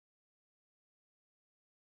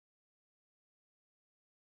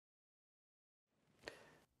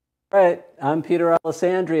All right, I'm Peter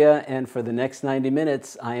Alessandria, and for the next 90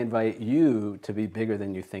 minutes, I invite you to be bigger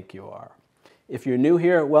than you think you are. If you're new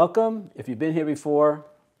here, welcome. If you've been here before,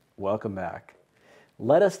 welcome back.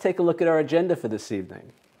 Let us take a look at our agenda for this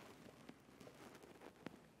evening.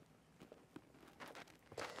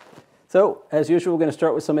 So, as usual, we're going to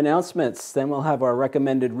start with some announcements. Then we'll have our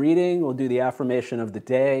recommended reading. We'll do the affirmation of the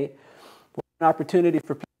day. We'll have an opportunity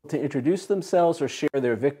for people to introduce themselves or share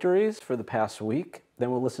their victories for the past week. Then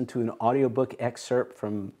we'll listen to an audiobook excerpt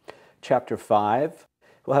from Chapter 5.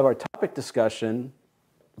 We'll have our topic discussion,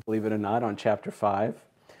 believe it or not, on Chapter 5.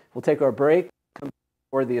 We'll take our break, come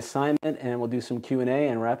for the assignment, and we'll do some Q&A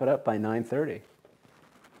and wrap it up by 9:30.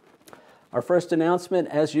 Our first announcement,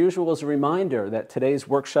 as usual, is a reminder that today's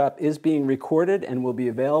workshop is being recorded and will be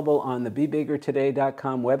available on the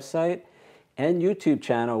BeBiggerToday.com website and YouTube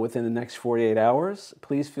channel within the next 48 hours.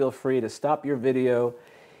 Please feel free to stop your video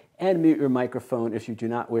and mute your microphone if you do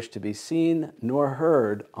not wish to be seen nor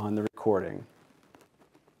heard on the recording.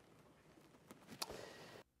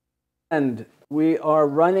 And we are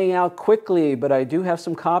running out quickly, but I do have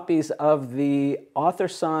some copies of the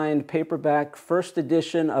author-signed paperback first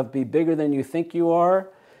edition of Be Bigger Than You Think You Are.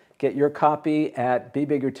 Get your copy at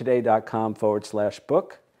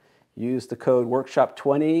bebiggertoday.com/book. Use the code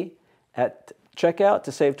workshop20 at checkout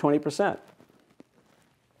to save 20%.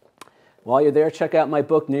 While you're there, check out my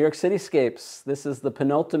book, New York Cityscapes. This is the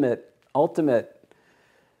ultimate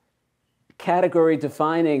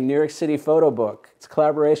category-defining New York City photo book. It's a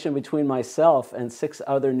collaboration between myself and 6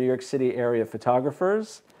 other New York City area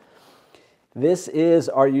photographers. This is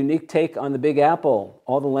our unique take on the Big Apple,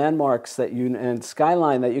 all the landmarks and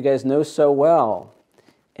skyline that you guys know so well.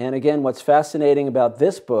 And again, what's fascinating about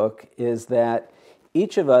this book is that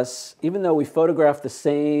each of us, even though we photograph the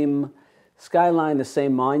same skyline, the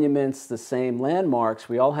same monuments, the same landmarks,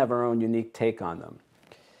 we all have our own unique take on them.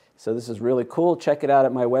 So this is really cool. Check it out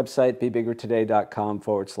at my website,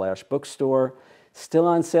 bebiggertoday.com/bookstore. Still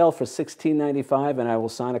on sale for $16.95, and I will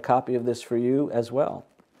sign a copy of this for you as well.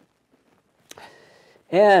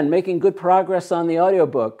 And making good progress on the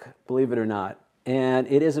audiobook, believe it or not. And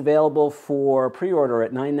it is available for pre-order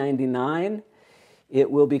at $9.99. It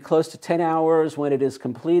will be close to 10 hours when it is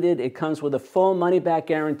completed. It comes with a full money-back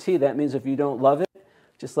guarantee. That means if you don't love it,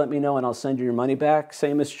 just let me know and I'll send you your money back.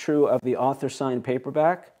 Same is true of the author-signed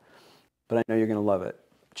paperback, but I know you're going to love it.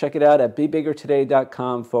 Check it out at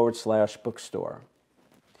bebiggertoday.com/bookstore.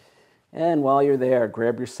 And while you're there,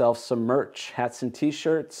 grab yourself some merch, hats and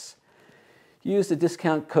t-shirts. Use the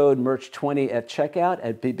discount code MERCH20 at checkout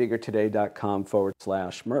at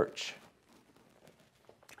bebiggertoday.com/merch.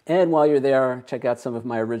 And while you're there, check out some of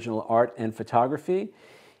my original art and photography.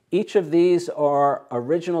 Each of these are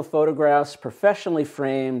original photographs, professionally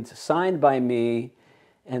framed, signed by me,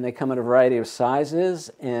 and they come in a variety of sizes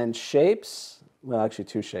and shapes. Well, actually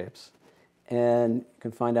 2 shapes. And you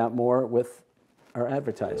can find out more with our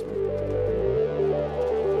advertisement.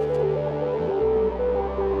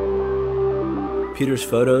 Peter's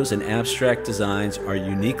photos and abstract designs are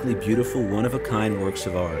uniquely beautiful, one-of-a-kind works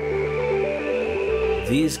of art.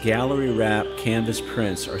 These gallery-wrapped canvas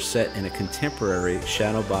prints are set in a contemporary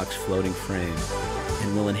shadow box floating frame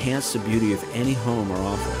and will enhance the beauty of any home or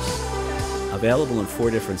office. Available in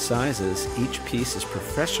 4 different sizes, each piece is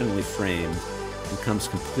professionally framed and comes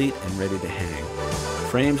complete and ready to hang.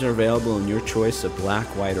 Frames are available in your choice of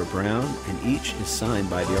black, white, or brown, and each is signed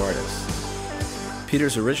by the artist.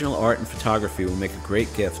 Peter's original art and photography will make a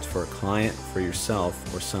great gift for a client, for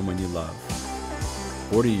yourself, or someone you love.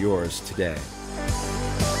 Order yours today.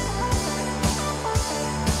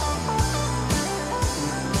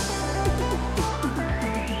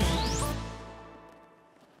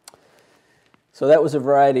 So that was a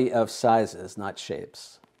variety of sizes, not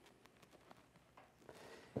shapes.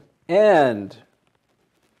 And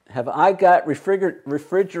have I got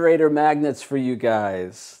refrigerator magnets for you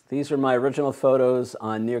guys? These are my original photos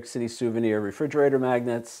on New York City Souvenir refrigerator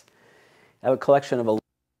magnets. I have a collection of,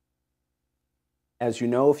 as you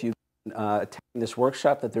know, if you attend this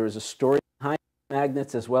workshop, that there is a story behind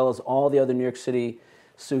magnets as well as all the other New York City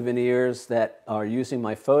souvenirs that are using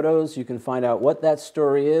my photos. You can find out what that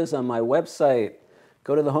story is on my website.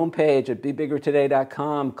 Go to the homepage at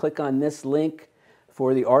bebiggertoday.com, click on this link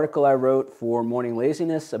for the article I wrote for Morning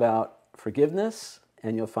Laziness about forgiveness,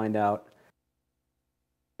 and you'll find out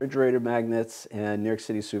refrigerator magnets and New York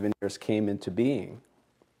City souvenirs came into being.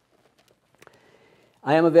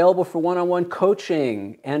 I am available for one-on-one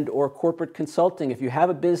coaching and or corporate consulting. If you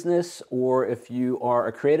have a business or if you are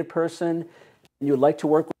a creative person and you would like to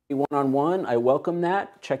work with me one-on-one, I welcome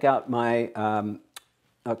that. Check out my,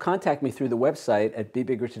 contact me through the website at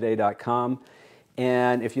bebiggertoday.com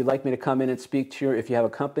And if you'd like me to come in and speak to if you have a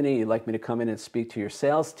company, you'd like me to come in and speak to your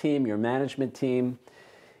sales team, your management team,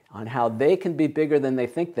 on how they can be bigger than they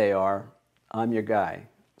think they are, I'm your guy.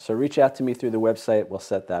 So reach out to me through the website. We'll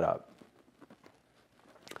set that up.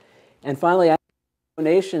 And finally, I have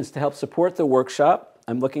donations to help support the workshop.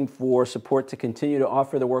 I'm looking for support to continue to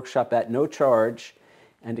offer the workshop at no charge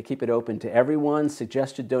and to keep it open to everyone.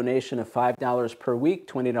 Suggested donation of $5 per week,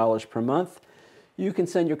 $20 per month. You can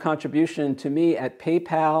send your contribution to me at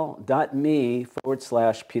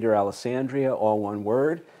paypal.me/Peter Alessandria, all one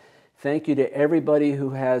word. Thank you to everybody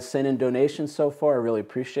who has sent in donations so far. I really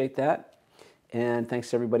appreciate that. And thanks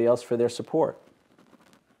to everybody else for their support.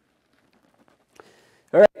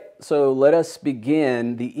 All right, so let us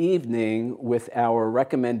begin the evening with our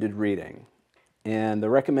recommended reading. And the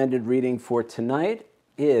recommended reading for tonight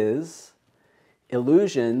is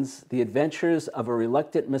Illusions, The Adventures of a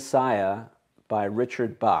Reluctant Messiah by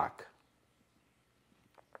Richard Bach.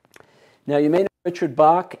 Now, you may know Richard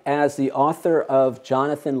Bach as the author of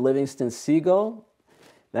Jonathan Livingston Seagull.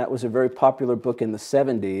 That was a very popular book in the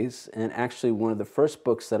 70s, and actually one of the first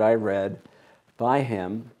books that I read by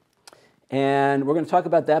him. And we're going to talk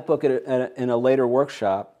about that book in a later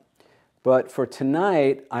workshop. But for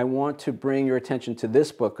tonight, I want to bring your attention to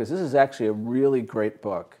this book, because this is actually a really great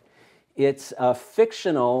book. It's a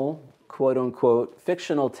fictional, quote-unquote,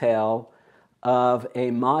 fictional tale of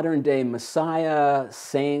a modern-day Messiah,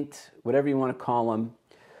 saint, whatever you want to call him,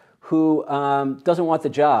 who doesn't want the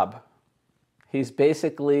job. He's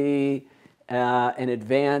basically an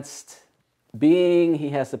advanced being. He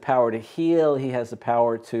has the power to heal. He has the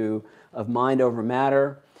power of mind over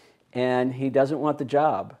matter, and he doesn't want the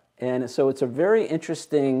job. And so it's a very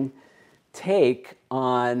interesting take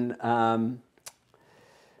on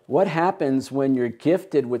what happens when you're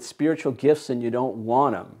gifted with spiritual gifts and you don't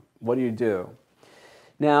want them. What do you do?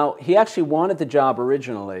 Now, he actually wanted the job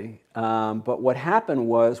originally, but what happened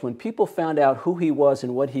was when people found out who he was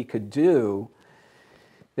and what he could do,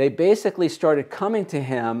 they basically started coming to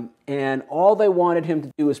him, and all they wanted him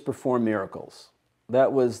to do was perform miracles.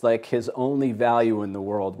 That was like his only value in the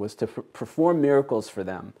world, was to perform miracles for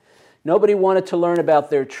them. Nobody wanted to learn about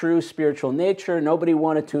their true spiritual nature. Nobody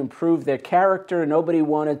wanted to improve their character. Nobody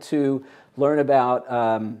wanted to learn about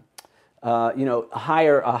a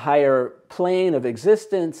higher plane of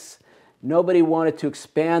existence. Nobody wanted to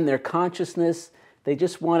expand their consciousness. They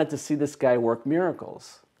just wanted to see this guy work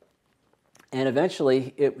miracles. And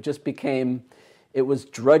eventually, it was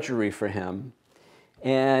drudgery for him.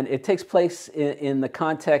 And it takes place in the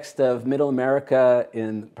context of Middle America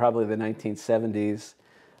in probably the 1970s.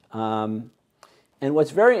 And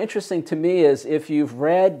what's very interesting to me is if you've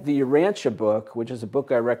read the Urantia book, which is a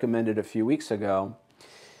book I recommended a few weeks ago,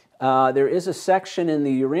 there is a section in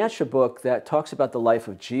the Urantia book that talks about the life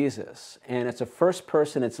of Jesus. And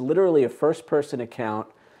it's literally a first-person account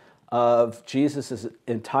of Jesus'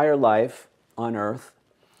 entire life on earth.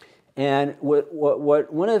 And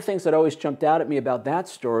one of the things that always jumped out at me about that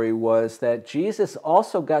story was that Jesus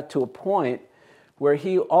also got to a point where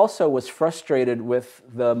he also was frustrated with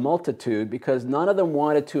the multitude because none of them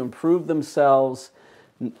wanted to improve themselves.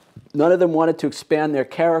 None of them wanted to expand their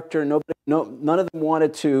character. None of them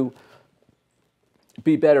wanted to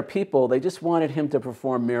be better people. They just wanted him to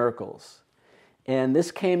perform miracles. And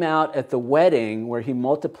this came out at the wedding where he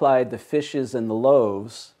multiplied the fishes and the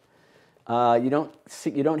loaves. You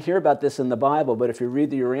don't hear about this in the Bible, but if you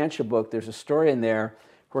read the Urantia book, there's a story in there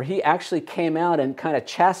where he actually came out and kind of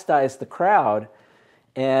chastised the crowd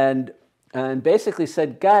and basically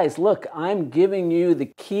said, guys, look, I'm giving you the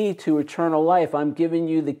key to eternal life. I'm giving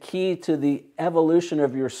you the key to the evolution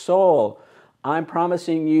of your soul. I'm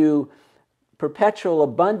promising you perpetual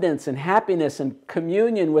abundance and happiness and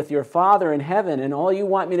communion with your Father in heaven, and all you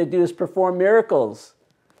want me to do is perform miracles.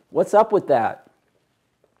 What's up with that?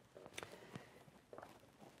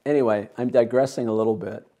 Anyway, I'm digressing a little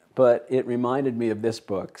bit, but it reminded me of this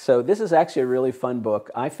book. So this is actually a really fun book.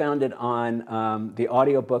 I found it on the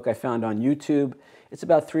audiobook I found on YouTube. It's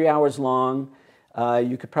about 3 hours long.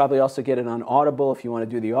 You could probably also get it on Audible if you want to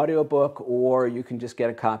do the audiobook, or you can just get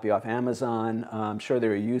a copy off Amazon. I'm sure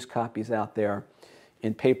there are used copies out there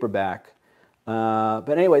in paperback.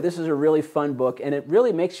 But anyway, this is a really fun book, and it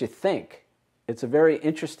really makes you think. It's a very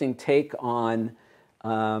interesting take on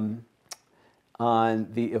the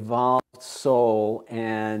evolved soul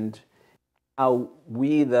and how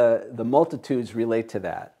we, the multitudes, relate to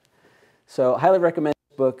that. So highly recommend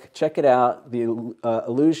this book. Check it out, The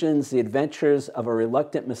Illusions, The Adventures of a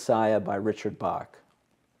Reluctant Messiah by Richard Bach.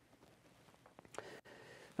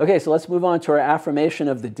 Okay, so let's move on to our affirmation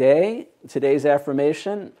of the day. Today's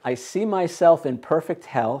affirmation: I see myself in perfect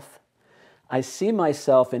health. I see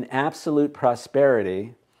myself in absolute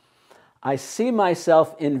prosperity. I see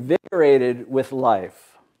myself invigorated with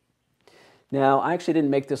life. Now, I actually didn't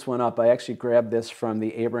make this one up. I actually grabbed this from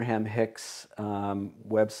the Abraham Hicks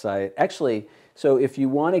website. Actually, so if you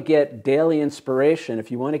want to get daily inspiration,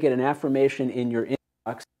 if you want to get an affirmation in your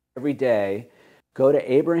inbox every day, go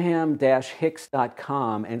to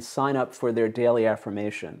abraham-hicks.com and sign up for their daily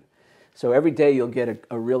affirmation. So every day you'll get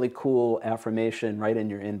a really cool affirmation right in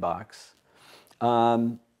your inbox.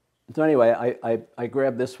 So anyway, I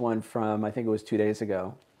grabbed this one from, I think it was 2 days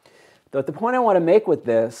ago. But the point I want to make with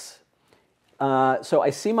this, so I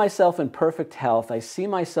see myself in perfect health. I see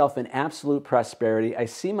myself in absolute prosperity. I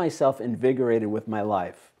see myself invigorated with my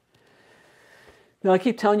life. Now, I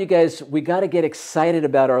keep telling you guys, we got to get excited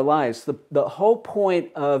about our lives. The whole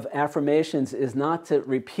point of affirmations is not to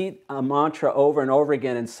repeat a mantra over and over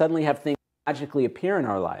again and suddenly have things magically appear in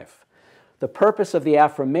our life. The purpose of the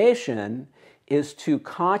affirmation is to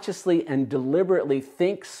consciously and deliberately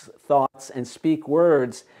think thoughts and speak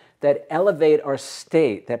words that elevate our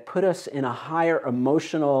state, that put us in a higher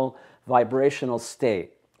emotional, vibrational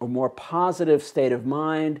state, a more positive state of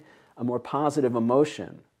mind, a more positive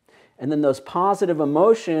emotion. And then those positive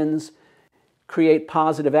emotions create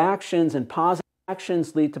positive actions, and positive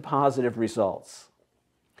actions lead to positive results.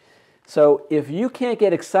 So if you can't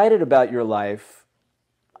get excited about your life,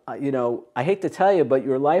 you know, I hate to tell you, but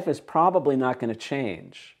your life is probably not going to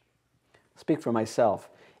change. I'll speak for myself.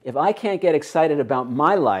 If I can't get excited about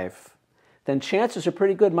my life, then chances are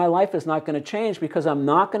pretty good my life is not going to change, because I'm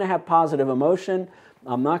not going to have positive emotion,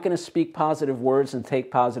 I'm not going to speak positive words and take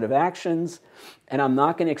positive actions, and I'm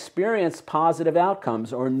not going to experience positive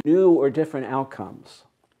outcomes or new or different outcomes.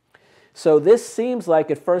 So this seems like,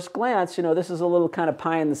 at first glance, you know, this is a little kind of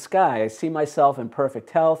pie in the sky. I see myself in perfect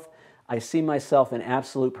health. I see myself in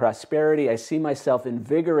absolute prosperity. I see myself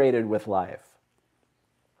invigorated with life.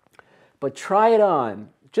 But try it on.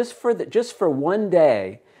 Just for one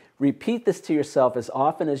day, repeat this to yourself as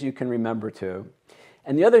often as you can remember to.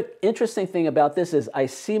 And the other interesting thing about this is I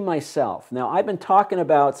see myself. Now, I've been talking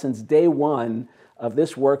about since day one of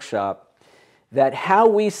this workshop that how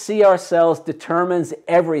we see ourselves determines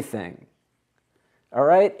everything. All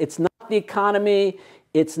right? It's not the economy.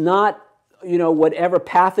 It's not, you know, whatever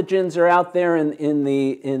pathogens are out there in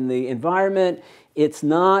the environment. It's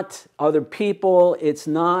not other people. It's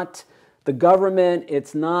not the government.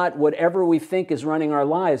 It's not whatever we think is running our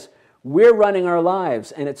lives. We're running our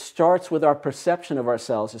lives, and it starts with our perception of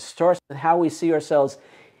ourselves. It starts with how we see ourselves.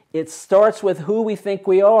 It starts with who we think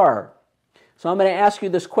we are. So I'm going to ask you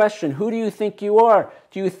this question. Who do you think you are?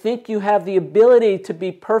 Do you think you have the ability to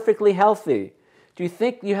be perfectly healthy? Do you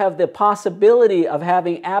think you have the possibility of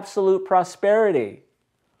having absolute prosperity?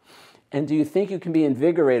 And do you think you can be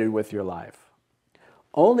invigorated with your life?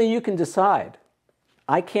 Only you can decide.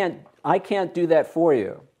 I can't do that for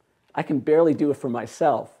you. I can barely do it for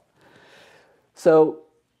myself. So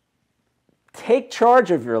take charge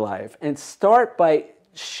of your life and start by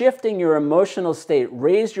shifting your emotional state.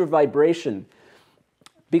 Raise your vibration.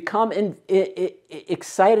 Become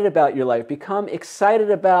excited about your life. Become excited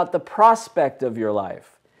about the prospect of your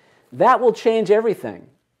life. That will change everything.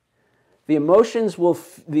 The emotions will,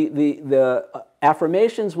 the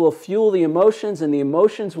affirmations will fuel the emotions, and the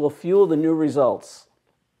emotions will fuel the new results.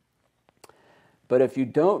 But if you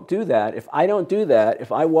don't do that, if I don't do that,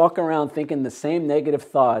 if I walk around thinking the same negative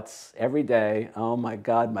thoughts every day, oh my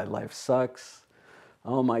God, my life sucks.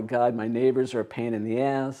 Oh my God, my neighbors are a pain in the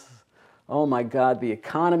ass. Oh my God, the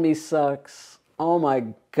economy sucks. Oh my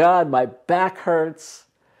God, my back hurts.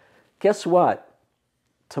 Guess what?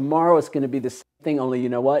 Tomorrow it's going to be the same thing, only you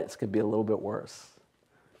know what? It's going to be a little bit worse.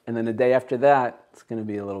 And then the day after that, it's going to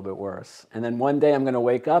be a little bit worse. And then one day I'm going to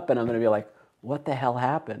wake up and I'm going to be like, what the hell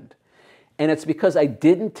happened? And it's because I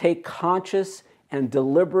didn't take conscious and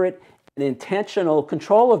deliberate and intentional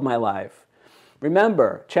control of my life.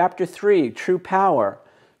 Remember, chapter 3, true power.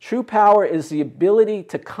 True power is the ability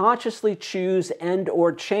to consciously choose and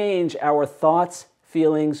or change our thoughts,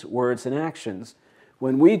 feelings, words, and actions.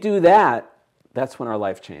 When we do that, that's when our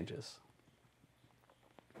life changes.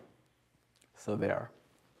 So there.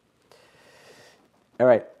 All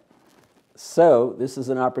right. So this is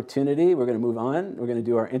an opportunity. We're going to move on. We're going to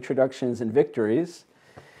do our introductions and victories.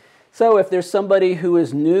 So if there's somebody who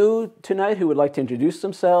is new tonight who would like to introduce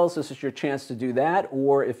themselves, this is your chance to do that.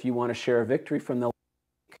 Or if you want to share a victory from the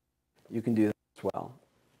week, you can do that as well.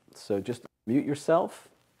 So just mute yourself.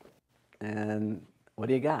 And what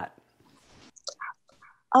do you got?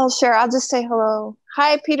 Oh, sure. I'll just say hello.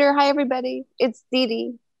 Hi, Peter. Hi, everybody. It's Dee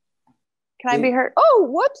Dee. Can I be heard? Oh,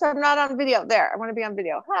 whoops. I'm not on video. There. I want to be on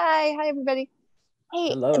video. Hi. Hi, everybody. Hey,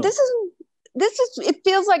 Hello. this is it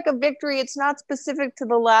feels like a victory. It's not specific to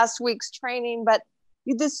the last week's training, but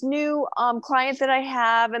this new client that I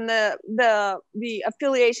have, and the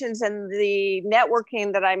affiliations and the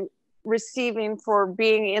networking that I'm receiving for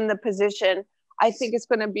being in the position, I think it's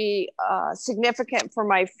going to be significant for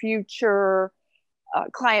my future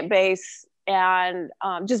client base, and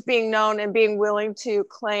just being known and being willing to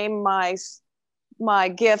claim my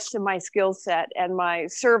gifts and my skill set and my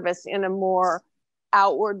service in a more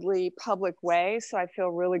outwardly public way. So I feel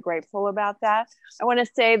really grateful about that. I want to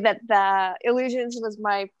say that The Illusions was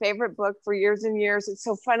my favorite book for years and years. It's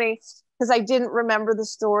so funny because I didn't remember the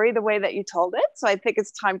story the way that you told it. So I think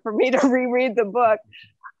it's time for me to reread the book,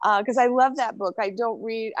 because I love that book. I don't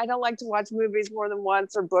like to watch movies more than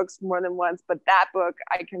once or books more than once, but that book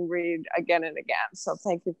I can read again and again. So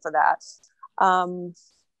thank you for that.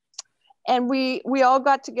 And we all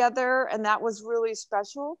got together, and that was really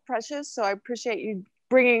special, precious. So I appreciate you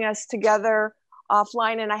bringing us together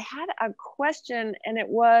offline. And I had a question, and it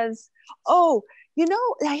was,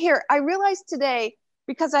 here, I realized today,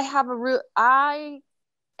 because I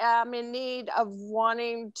am in need of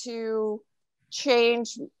wanting to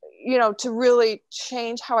change, to really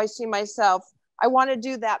change how I see myself. I want to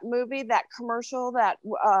do that movie, that commercial, that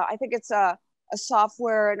I think it's a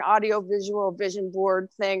software, an audio visual vision board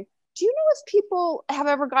thing. Do you know if people have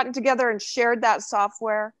ever gotten together and shared that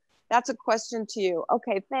software? That's a question to you.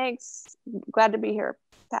 Okay, thanks. Glad to be here.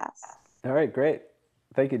 Pass. All right, great.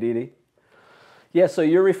 Thank you, Dee Dee. Yeah, so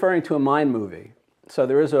you're referring to a Mind Movie. So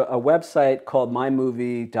there is a website called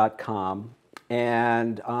mymovie.com,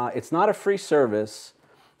 and it's not a free service.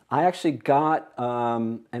 I actually got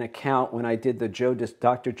an account when I did the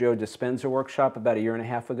Dr. Joe Dispenza workshop about 1.5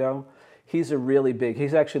 years ago. He's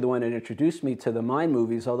actually the one that introduced me to the Mind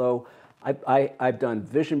Movies, although I've done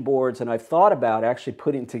vision boards, and I've thought about actually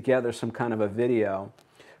putting together some kind of a video.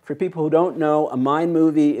 For people who don't know, a Mind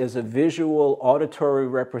Movie is a visual auditory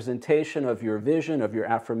representation of your vision, of your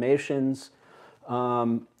affirmations,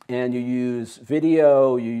 and you use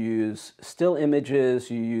video, you use still images,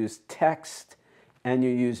 you use text, and you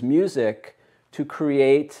use music to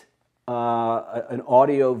create an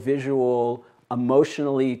audio visual,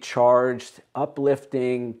 emotionally charged,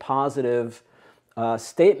 uplifting, positive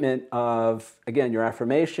statement of, again, your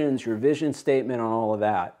affirmations, your vision statement, and all of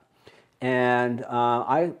that. And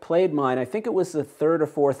I played mine, I think it was the 3rd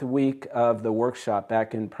or 4th week of the workshop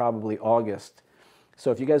back in probably August.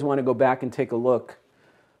 So if you guys want to go back and take a look,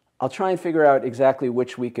 I'll try and figure out exactly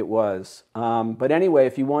which week it was. But anyway,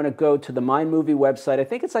 if you want to go to the Mind Movie website, I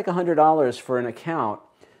think it's like $100 for an account,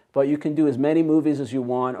 but you can do as many movies as you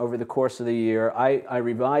want over the course of the year. I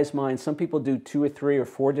revise mine. Some people do 2 or 3 or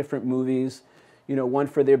 4 different movies, one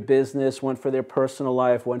for their business, one for their personal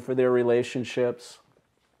life, one for their relationships.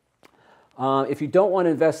 If you don't want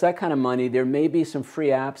to invest that kind of money, there may be some free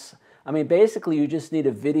apps. I mean, basically, you just need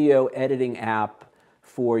a video editing app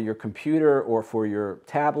for your computer or for your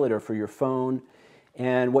tablet or for your phone.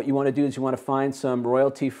 And what you want to do is you want to find some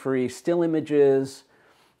royalty-free still images.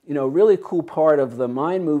 Really cool part of the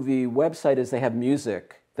Mind Movie website is they have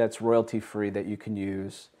music that's royalty-free that you can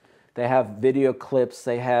use. They have video clips.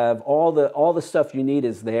 They have all the stuff you need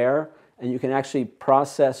is there, and you can actually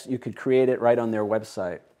you could create it right on their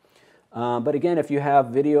website. But again, if you have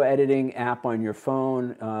video editing app on your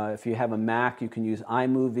phone, if you have a Mac, you can use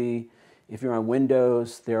iMovie. If you're on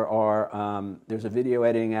Windows, there's a video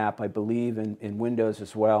editing app, I believe, in Windows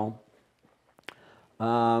as well.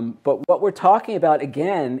 But what we're talking about,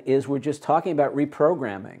 again, is we're just talking about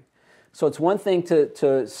reprogramming. So it's one thing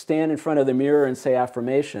to stand in front of the mirror and say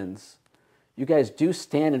affirmations. You guys do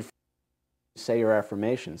stand in front and say your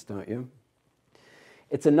affirmations, don't you?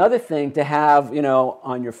 It's another thing to have,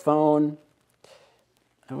 on your phone.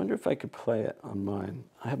 I wonder if I could play it on mine.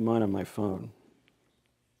 I have mine on my phone.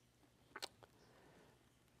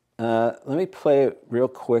 Let me play it real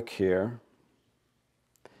quick here.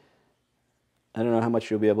 I don't know how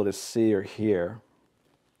much you'll be able to see or hear.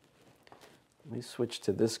 Let me switch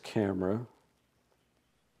to this camera.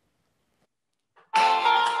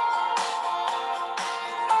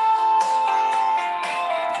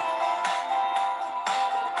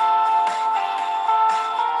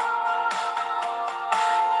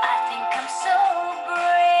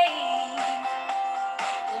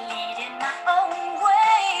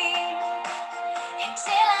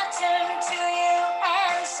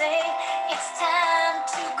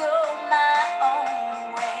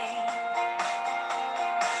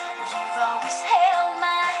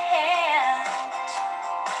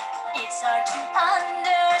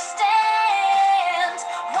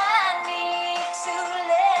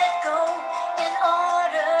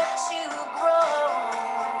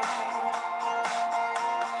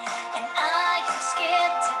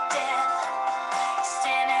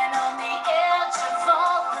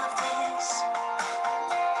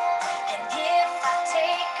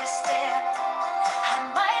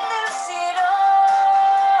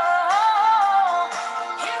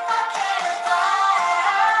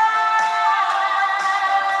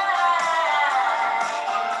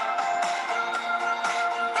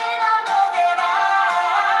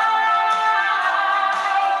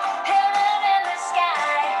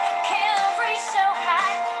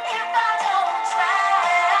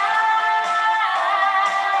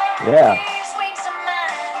 Yeah. These wings of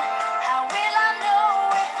mine, how will I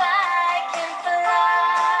know if I can fly?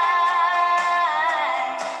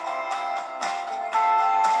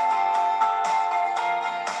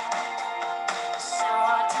 So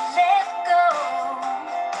hard to let go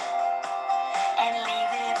and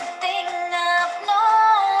leave everything I've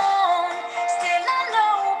known. Still I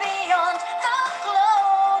know beyond the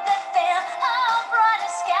glow that there are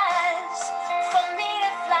brighter skies for me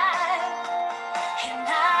to fly. And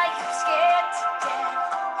I am scared to death,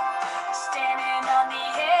 standing on the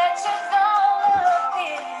edge of all of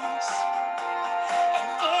this. And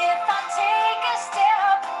if I take a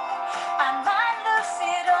step, I might lose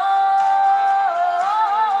it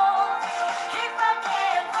all. If I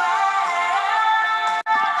can't fly,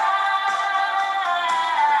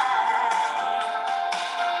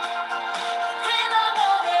 then I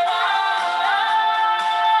know that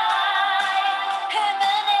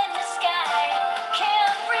heaven in the sky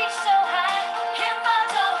can't reach so high if I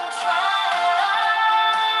don't try.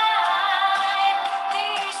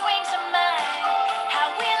 These wings of mine, how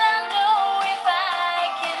will I know if I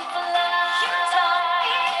can fly? You taught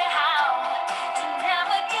me how to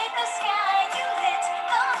navigate the sky. You lit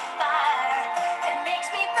the fire that makes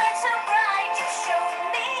me burn so bright. You showed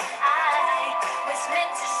me I was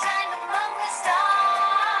meant to shine among the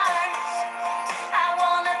stars. I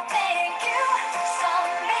wanna thank you, saw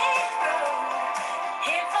me through.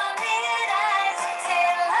 If I needed eyes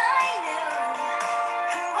till I knew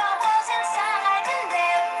who I was inside, and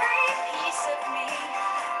every piece of me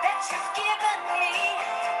that you've given me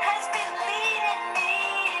has been leading me.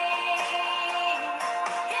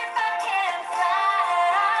 If I can fly,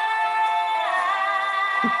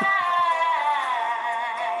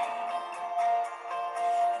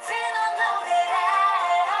 then I know that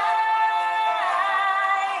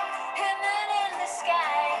heaven in the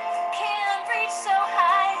sky can't reach so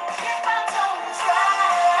high if I don't try.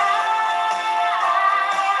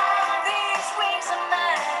 These wings of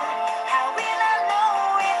mine, how will I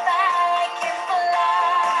know if I can fly?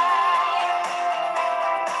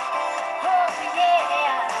 Oh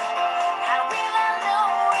yeah, how will I know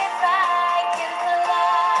if I can fly?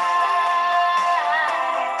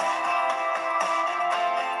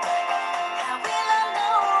 How will I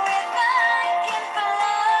know if I can fly?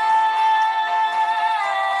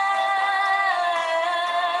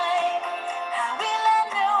 How will I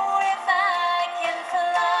know if I can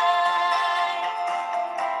fly?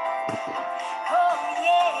 Oh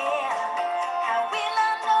yeah. How will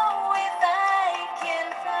I know if I can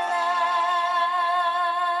fly?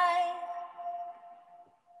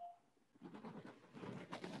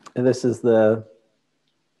 And this is the,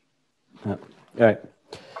 oh, all right.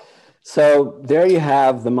 So there you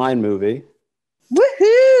have the Mind movie.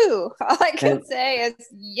 Woohoo! All I can And- say is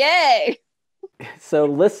yay. So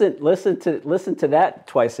listen to that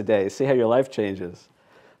twice a day. See how your life changes.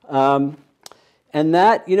 And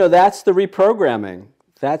that, that's the reprogramming.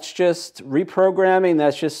 That's just reprogramming.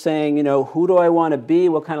 That's just saying, who do I want to be?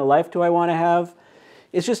 What kind of life do I want to have?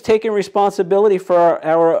 It's just taking responsibility for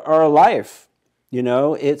our life.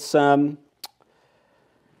 It's a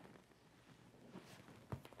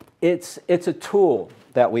tool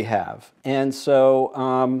that we have. And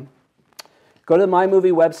so go to the My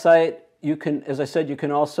Movie website. You can, as I said, you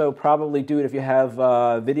can also probably do it if you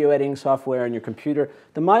have video editing software on your computer.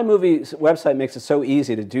 The My Movie website makes it so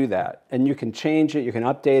easy to do that. And you can change it, you can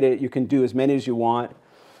update it, you can do as many as you want.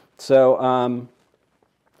 So and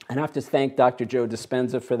I have to thank Dr. Joe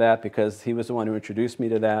Dispenza for that because he was the one who introduced me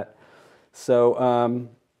to that. So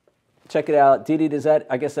check it out. Dee Dee,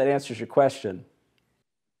 I guess that answers your question.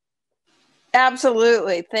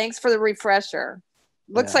 Absolutely. Thanks for the refresher.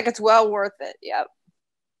 Looks like it's well worth it. Yep.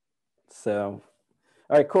 So,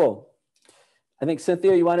 all right, cool. I think,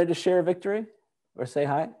 Cynthia, you wanted to share a victory or say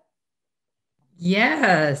hi?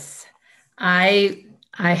 Yes. I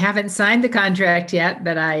haven't signed the contract yet,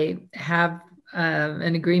 but I have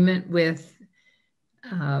an agreement with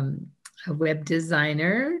a web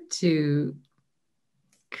designer to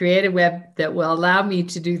create a web that will allow me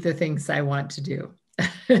to do the things I want to do.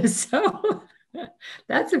 So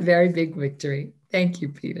that's a very big victory. Thank you,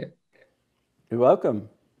 Peter. You're welcome.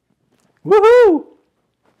 Woohoo!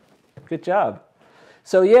 Good job.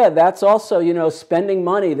 So yeah, that's also, spending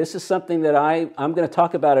money. This is something that I'm going to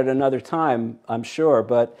talk about at another time, I'm sure.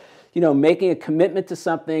 But, making a commitment to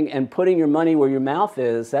something and putting your money where your mouth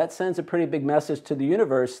is, that sends a pretty big message to the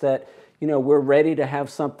universe that, we're ready to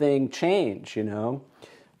have something change, and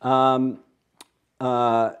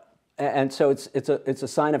so it's a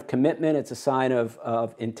sign of commitment. It's a sign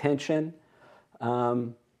of intention.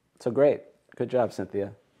 So great. Good job,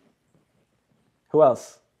 Cynthia. Who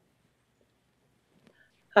else?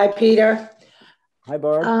 Hi, Peter. Hi,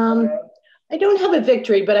 Barb. I don't have a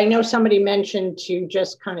victory, but I know somebody mentioned to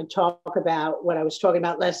just kind of talk about what I was talking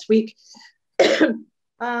about last week.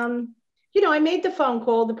 I made the phone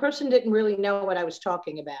call. The person didn't really know what I was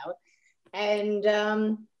talking about. And,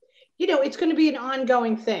 it's going to be an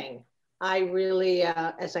ongoing thing. I really,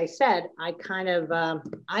 as I said, I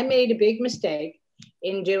made a big mistake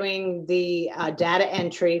in doing the data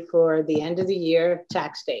entry for the end of the year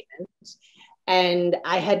tax statements. And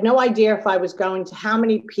I had no idea if I was how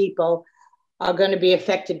many people are going to be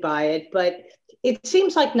affected by it, but it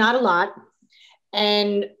seems like not a lot.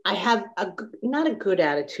 And I have not a good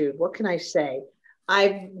attitude. What can I say?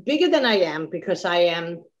 I'm bigger than I am because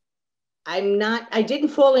I didn't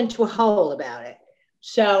fall into a hole about it.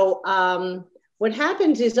 So what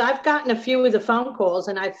happens is I've gotten a few of the phone calls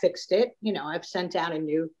and I've fixed it. I've sent out a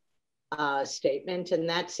new statement and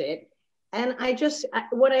that's it. And I guess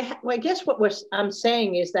what I'm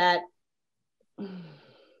saying is that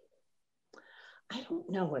I don't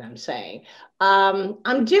know what I'm saying.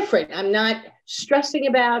 I'm different. I'm not stressing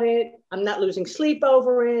about it. I'm not losing sleep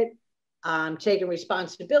over it. I'm taking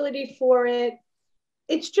responsibility for it.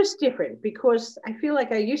 It's just different because I feel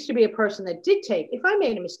like I used to be a person that if I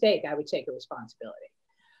made a mistake, I would take a responsibility.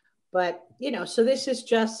 But, so this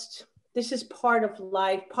is part of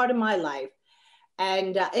life, part of my life.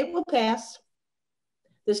 And it will pass.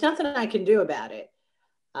 There's nothing I can do about it.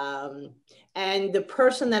 And the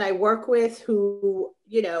person that I work with who,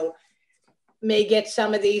 may get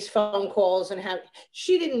some of these phone calls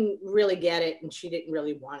she didn't really get it and she didn't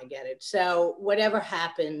really want to get it. So whatever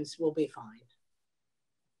happens will be fine.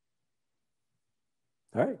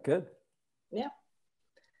 All right, good. Yeah.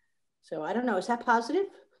 So I don't know. Is that positive?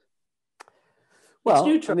 Well,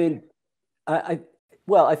 I mean, I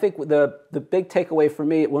think the big takeaway for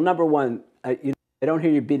me, well, number one, I don't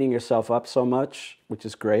hear you beating yourself up so much, which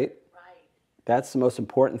is great. Right. That's the most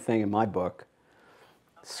important thing in my book.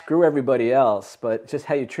 Okay. Screw everybody else, but just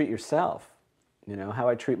how you treat yourself, how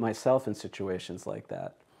I treat myself in situations like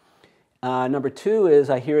that. Number two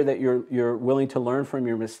is I hear that you're willing to learn from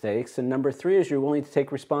your mistakes. And number three is you're willing to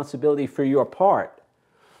take responsibility for your part.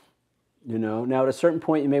 Now at a certain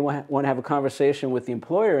point, you may want to have a conversation with the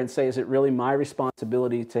employer and say, is it really my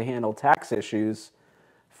responsibility to handle tax issues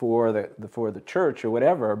for the church or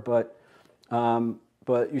whatever? But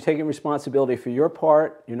you're taking responsibility for your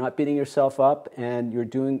part. You're not beating yourself up, and you're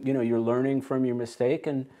doing, you're learning from your mistake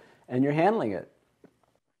and you're handling it.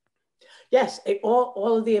 Yes,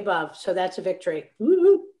 all of the above. So that's a victory.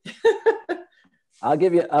 Woo-hoo. I'll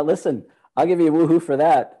give you, listen, I'll give you a woohoo for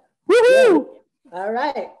that. Woohoo! All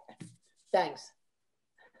right. Thanks.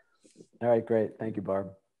 All right, great. Thank you,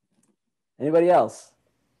 Barb. Anybody else?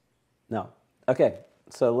 No. Okay,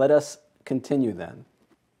 so let us continue then.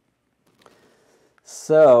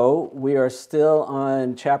 So we are still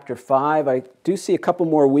on chapter 5. I do see a couple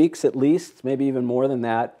more weeks at least, maybe even more than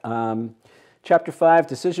that. Chapter 5,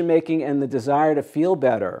 decision-making and the desire to feel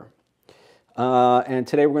better. And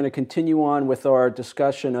today we're going to continue on with our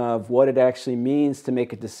discussion of what it actually means to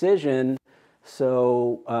make a decision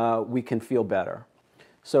so we can feel better.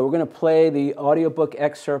 So we're going to play the audiobook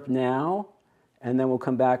excerpt now, and then we'll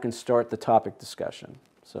come back and start the topic discussion.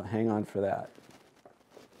 So hang on for that.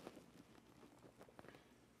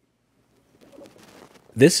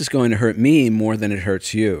 This is going to hurt me more than it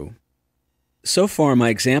hurts you. So far, my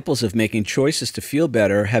examples of making choices to feel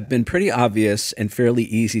better have been pretty obvious and fairly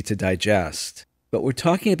easy to digest. But we're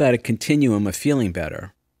talking about a continuum of feeling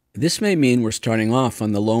better. This may mean we're starting off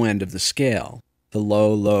on the low end of the scale, the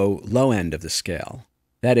low, low, low end of the scale.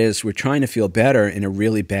 That is, we're trying to feel better in a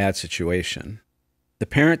really bad situation. The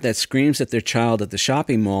parent that screams at their child at the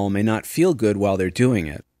shopping mall may not feel good while they're doing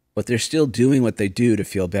it, but they're still doing what they do to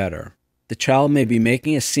feel better. The child may be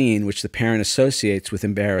making a scene which the parent associates with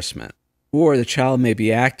embarrassment. Or the child may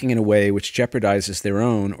be acting in a way which jeopardizes their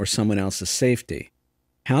own or someone else's safety.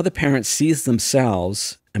 How the parent sees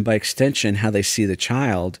themselves, and by extension how they see the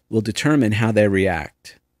child, will determine how they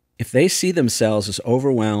react. If they see themselves as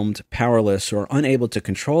overwhelmed, powerless, or unable to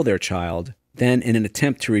control their child, then in an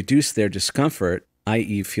attempt to reduce their discomfort,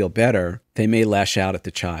 i.e. feel better, they may lash out at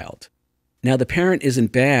the child. Now the parent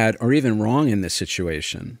isn't bad or even wrong in this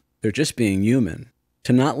situation. They're just being human.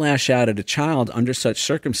 To not lash out at a child under such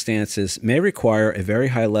circumstances may require a very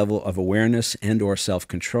high level of awareness and/or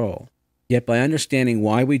self-control. Yet by understanding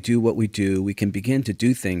why we do what we do, we can begin to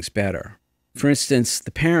do things better. For instance, the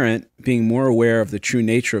parent, being more aware of the true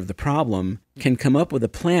nature of the problem, can come up with a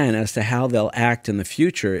plan as to how they'll act in the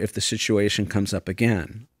future if the situation comes up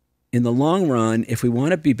again. In the long run, if we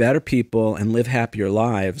want to be better people and live happier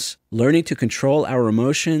lives, learning to control our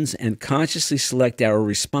emotions and consciously select our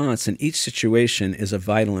response in each situation is of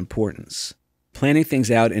vital importance. Planning things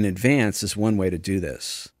out in advance is one way to do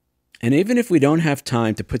this. And even if we don't have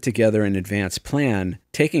time to put together an advanced plan,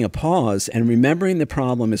 taking a pause and remembering the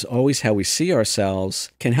problem is always how we see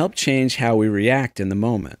ourselves can help change how we react in the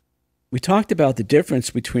moment. We talked about the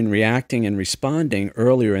difference between reacting and responding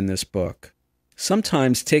earlier in this book.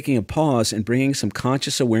 Sometimes taking a pause and bringing some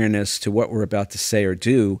conscious awareness to what we're about to say or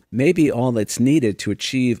do may be all that's needed to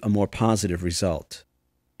achieve a more positive result.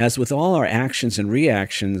 As with all our actions and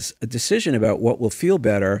reactions, a decision about what will feel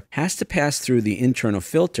better has to pass through the internal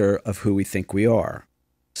filter of who we think we are.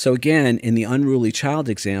 So again, in the unruly child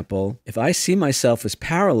example, if I see myself as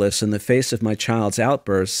powerless in the face of my child's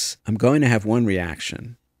outbursts, I'm going to have one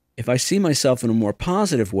reaction. If I see myself in a more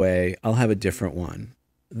positive way, I'll have a different one.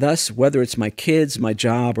 Thus, whether it's my kids, my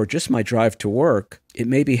job, or just my drive to work, it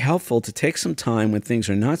may be helpful to take some time when things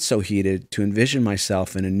are not so heated to envision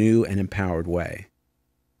myself in a new and empowered way.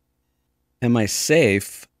 Am I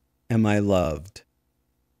safe? Am I loved?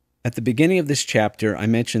 At the beginning of this chapter, I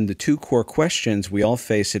mentioned the two core questions we all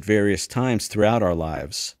face at various times throughout our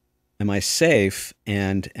lives. Am I safe?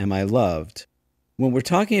 And am I loved? When we're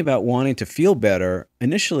talking about wanting to feel better,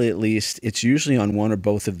 initially at least, it's usually on one or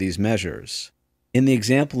both of these measures. In the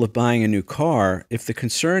example of buying a new car, if the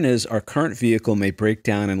concern is our current vehicle may break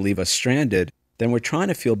down and leave us stranded, then we're trying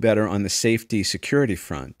to feel better on the safety, security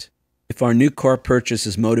front. If our new car purchase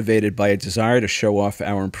is motivated by a desire to show off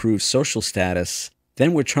our improved social status,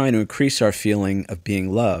 then we're trying to increase our feeling of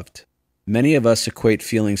being loved. Many of us equate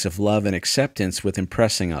feelings of love and acceptance with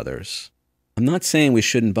impressing others. I'm not saying we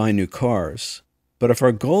shouldn't buy new cars, but if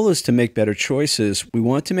our goal is to make better choices, we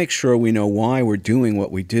want to make sure we know why we're doing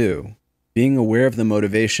what we do. Being aware of the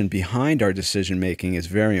motivation behind our decision-making is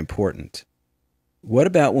very important. What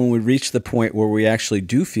about when we reach the point where we actually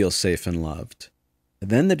do feel safe and loved?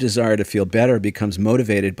 Then the desire to feel better becomes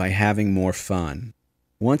motivated by having more fun.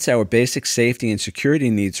 Once our basic safety and security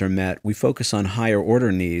needs are met, we focus on higher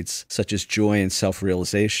order needs, such as joy and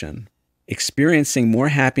self-realization. Experiencing more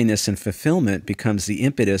happiness and fulfillment becomes the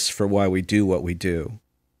impetus for why we do what we do.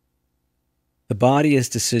 The body is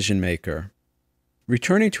decision maker.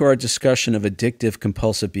 Returning to our discussion of addictive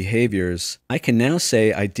compulsive behaviors, I can now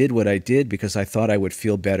say I did what I did because I thought I would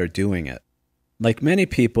feel better doing it. Like many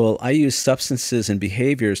people, I use substances and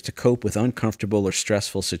behaviors to cope with uncomfortable or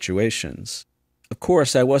stressful situations. Of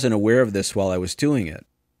course, I wasn't aware of this while I was doing it.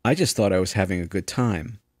 I just thought I was having a good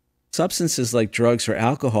time. Substances like drugs or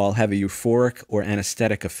alcohol have a euphoric or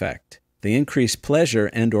anesthetic effect. They increase pleasure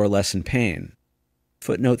and/or lessen pain.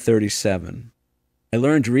 Footnote 37. I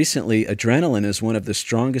learned recently adrenaline is one of the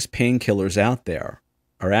strongest painkillers out there,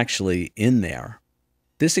 or actually in there.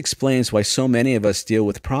 This explains why so many of us deal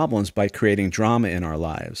with problems by creating drama in our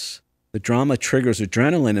lives. The drama triggers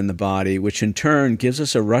adrenaline in the body, which in turn gives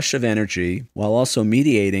us a rush of energy while also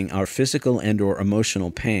mediating our physical and/or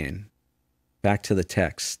emotional pain. Back to the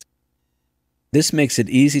text. This makes it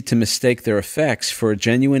easy to mistake their effects for a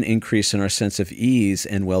genuine increase in our sense of ease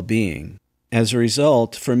and well-being. As a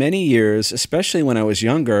result, for many years, especially when I was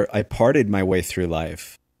younger, I partied my way through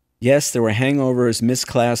life. Yes, there were hangovers, missed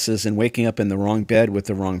classes, and waking up in the wrong bed with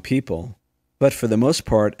the wrong people. But for the most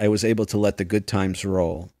part, I was able to let the good times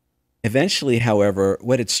roll. Eventually, however,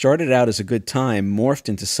 what had started out as a good time morphed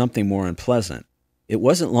into something more unpleasant. It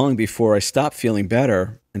wasn't long before I stopped feeling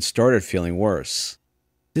better and started feeling worse.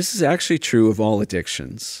 This is actually true of all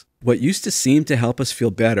addictions. What used to seem to help us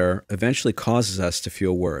feel better eventually causes us to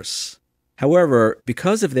feel worse. However,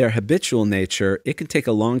 because of their habitual nature, it can take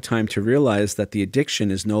a long time to realize that the addiction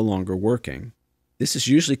is no longer working. This is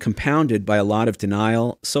usually compounded by a lot of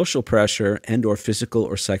denial, social pressure, and/or physical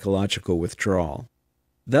or psychological withdrawal.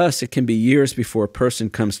 Thus, it can be years before a person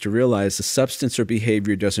comes to realize the substance or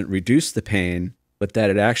behavior doesn't reduce the pain, but that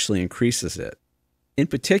it actually increases it. In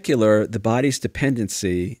particular, the body's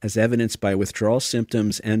dependency, as evidenced by withdrawal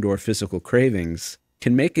symptoms and/or physical cravings,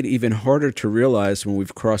 can make it even harder to realize when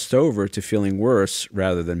we've crossed over to feeling worse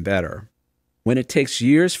rather than better. When it takes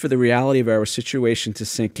years for the reality of our situation to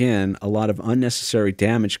sink in, a lot of unnecessary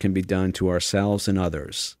damage can be done to ourselves and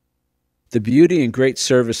others. The beauty and great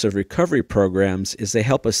service of recovery programs is they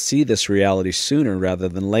help us see this reality sooner rather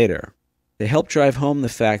than later. They help drive home the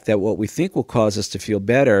fact that what we think will cause us to feel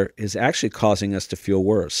better is actually causing us to feel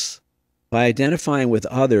worse. By identifying with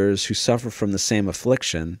others who suffer from the same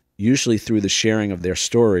affliction, usually through the sharing of their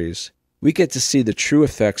stories, we get to see the true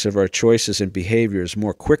effects of our choices and behaviors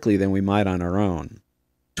more quickly than we might on our own.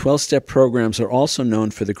 12-step programs are also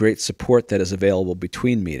known for the great support that is available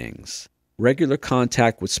between meetings. Regular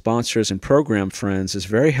contact with sponsors and program friends is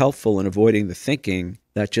very helpful in avoiding the thinking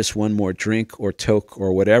that just one more drink or toke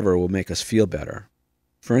or whatever will make us feel better.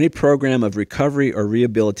 For any program of recovery or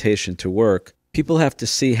rehabilitation to work, people have to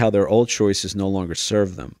see how their old choices no longer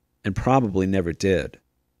serve them, and probably never did.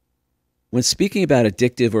 When speaking about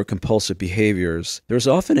addictive or compulsive behaviors, there is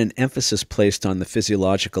often an emphasis placed on the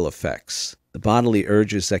physiological effects, the bodily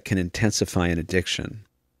urges that can intensify an addiction.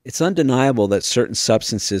 It's undeniable that certain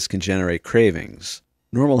substances can generate cravings.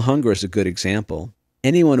 Normal hunger is a good example.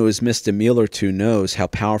 Anyone who has missed a meal or two knows how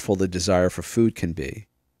powerful the desire for food can be.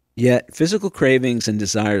 Yet, physical cravings and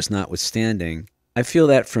desires notwithstanding, I feel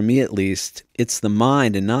that, for me at least, it's the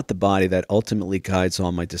mind and not the body that ultimately guides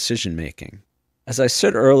all my decision-making. As I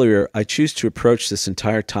said earlier, I choose to approach this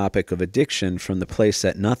entire topic of addiction from the place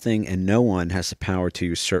that nothing and no one has the power to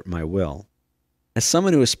usurp my will. As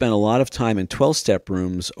someone who has spent a lot of time in 12-step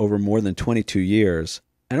rooms over more than 22 years,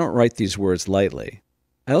 I don't write these words lightly.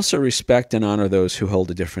 I also respect and honor those who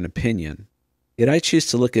hold a different opinion. Yet I choose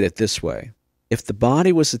to look at it this way. If the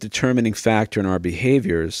body was a determining factor in our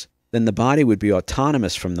behaviors, then the body would be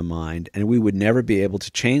autonomous from the mind and we would never be able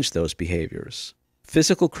to change those behaviors.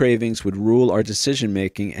 Physical cravings would rule our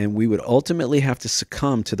decision-making and we would ultimately have to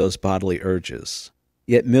succumb to those bodily urges.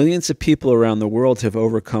 Yet millions of people around the world have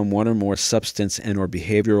overcome one or more substance and/or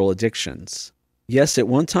behavioral addictions. Yes, at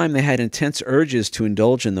one time they had intense urges to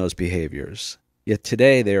indulge in those behaviors, yet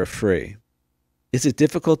today they are free. Is it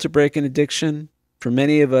difficult to break an addiction? For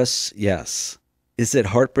many of us, yes. Is it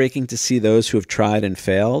heartbreaking to see those who have tried and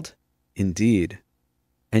failed? Indeed.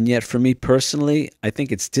 And yet for me personally, I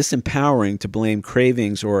think it's disempowering to blame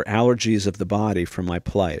cravings or allergies of the body for my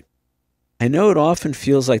plight. I know it often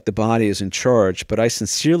feels like the body is in charge, but I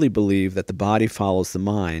sincerely believe that the body follows the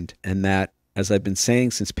mind and that, as I've been saying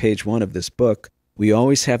since page 1 of this book, we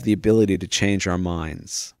always have the ability to change our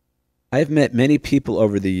minds. I have met many people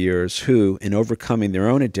over the years who, in overcoming their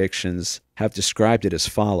own addictions, have described it as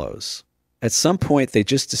follows. At some point, they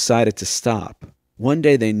just decided to stop. One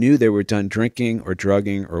day they knew they were done drinking or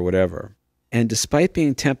drugging or whatever. And despite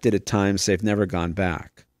being tempted at times, they've never gone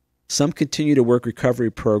back. Some continue to work recovery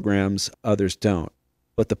programs, others don't.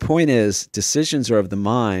 But the point is, decisions are of the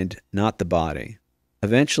mind, not the body.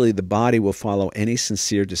 Eventually, the body will follow any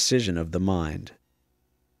sincere decision of the mind.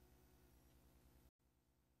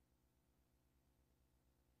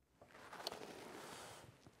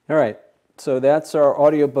 All right. So that's our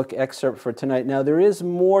audiobook excerpt for tonight. Now, there is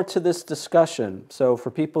more to this discussion. So for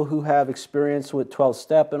people who have experience with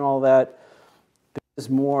 12-step and all that, there's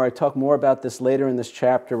more. I talk more about this later in this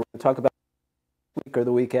chapter. We're going to talk about the week or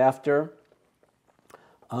the week after.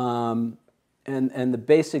 And the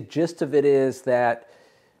basic gist of it is that,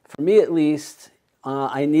 for me at least,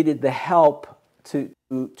 I needed the help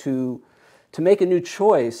to make a new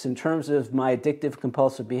choice in terms of my addictive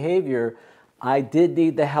compulsive behavior. I did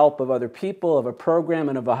need the help of other people, of a program,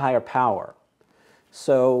 and of a higher power.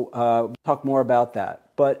 So we'll talk more about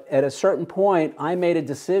that. But at a certain point, I made a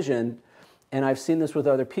decision, and I've seen this with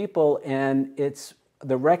other people, and it's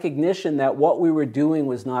the recognition that what we were doing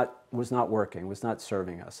was not working, was not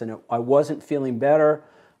serving us. And I wasn't feeling better,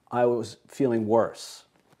 I was feeling worse.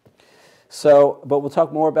 So, but we'll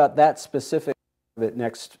talk more about that specific of it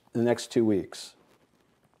the next 2 weeks.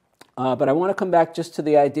 But I want to come back just to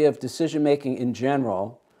the idea of decision-making in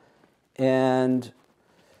general. And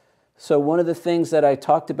so one of the things that I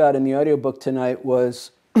talked about in the audiobook tonight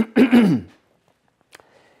was,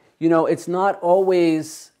 it's not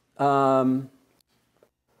always a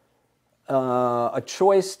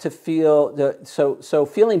choice to feel. So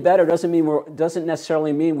feeling better doesn't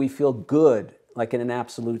necessarily mean we feel good, like in an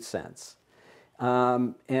absolute sense.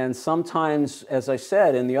 And sometimes, as I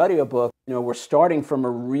said in the audiobook, we're starting from a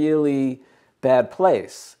really bad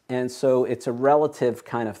place. And so it's a relative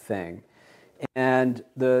kind of thing. And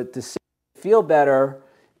the decision to feel better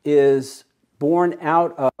is born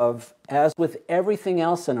out of, as with everything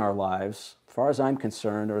else in our lives, as far as I'm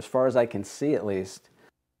concerned, or as far as I can see at least,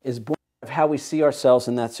 is born out of how we see ourselves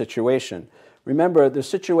in that situation. Remember, the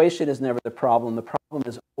situation is never the problem. The problem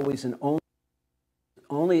is always and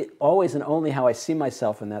only how I see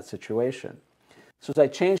myself in that situation. So as I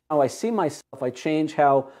change how I see myself, I change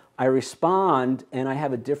how I respond, and I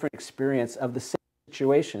have a different experience of the same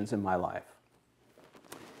situations in my life.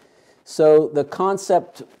 So the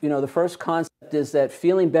concept, the first concept is that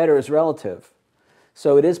feeling better is relative.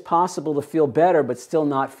 So it is possible to feel better but still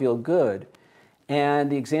not feel good.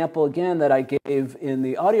 And the example, again, that I gave in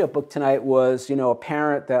the audiobook tonight was, a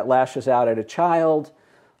parent that lashes out at a child.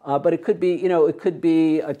 But it could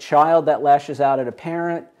be a child that lashes out at a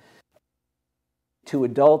parent, two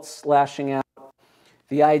adults lashing out.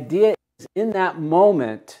 The idea in that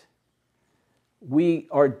moment, we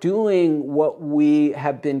are doing what we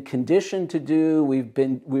have been conditioned to do. We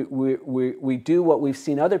do what we've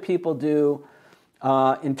seen other people do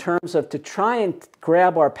in terms of to try and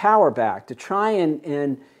grab our power back, to try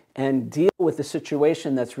and deal with the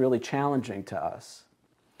situation that's really challenging to us.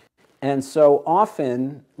 And so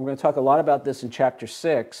often, we're going to talk a lot about this in chapter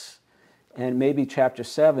 6 and maybe chapter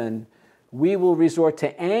 7, we will resort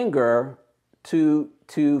to anger to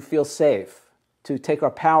feel safe, to take our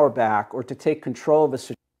power back, or to take control of a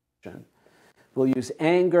situation. We'll use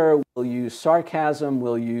anger, we'll use sarcasm,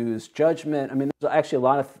 we'll use judgment. I mean, there's actually a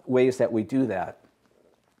lot of ways that we do that.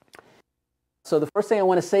 So the first thing I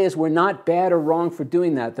want to say is we're not bad or wrong for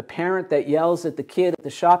doing that. The parent that yells at the kid at the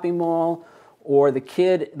shopping mall, or the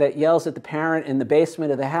kid that yells at the parent in the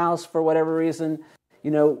basement of the house for whatever reason,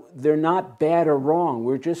 they're not bad or wrong.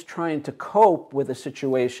 We're just trying to cope with a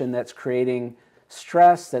situation that's creating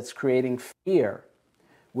stress, that's creating fear,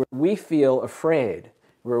 where we feel afraid,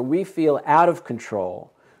 where we feel out of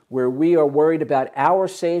control, where we are worried about our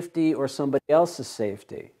safety or somebody else's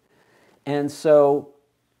safety. And so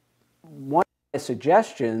one of my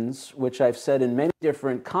suggestions, which I've said in many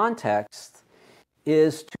different contexts,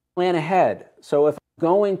 is to plan ahead. So if I'm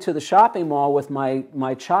going to the shopping mall with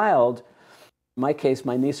my child, in my case,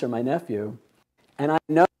 my niece or my nephew, and I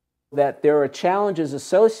know that there are challenges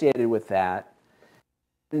associated with that,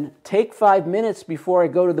 and take 5 minutes before I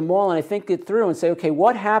go to the mall and I think it through and say, okay,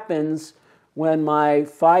 what happens when my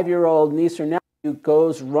 5-year-old niece or nephew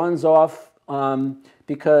runs off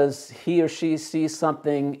because he or she sees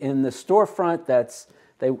something in the storefront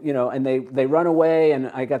and they run away, and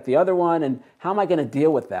I got the other one, and how am I going to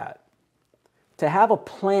deal with that? To have a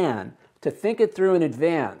plan, to think it through in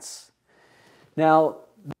advance. Now,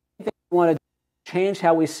 we want to change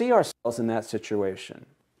how we see ourselves in that situation,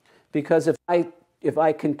 because if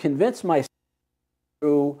I can convince myself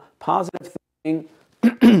through positive thinking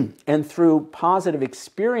and through positive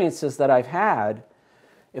experiences that I've had,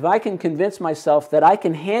 if I can convince myself that I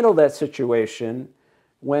can handle that situation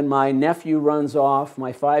when my nephew runs off,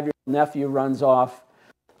 my 5-year-old nephew runs off,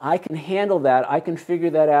 I can handle that, I can figure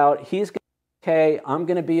that out, he's going to be okay, I'm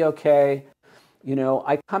going to be okay,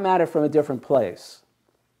 I come at it from a different place.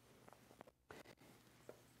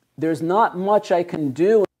 There's not much I can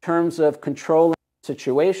do in terms of controlling the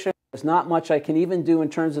situation. There's not much I can even do in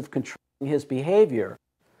terms of controlling his behavior.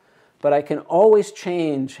 But I can always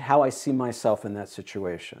change how I see myself in that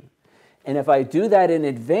situation. And if I do that in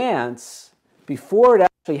advance, before it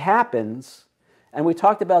actually happens, and we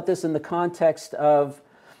talked about this in the context of,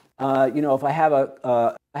 if I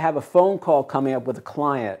have a phone call coming up with a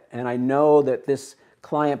client, and I know that this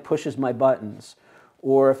client pushes my buttons,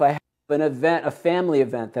 or if I have an event, a family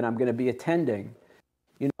event that I'm going to be attending,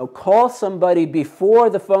 call somebody before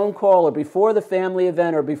the phone call or before the family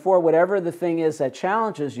event or before whatever the thing is that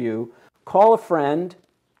challenges you. Call a friend,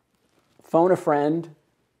 phone a friend.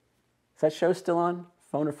 Is that show still on?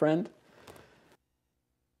 Phone a friend?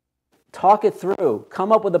 Talk it through.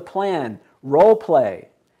 Come up with a plan. Role play.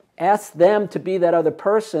 Ask them to be that other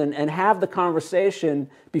person and have the conversation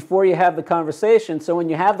before you have the conversation, so when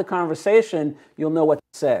you have the conversation, you'll know what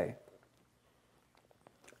to say.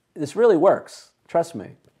 This really works. Trust me.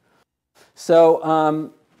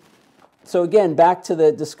 So again, back to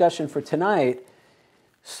the discussion for tonight.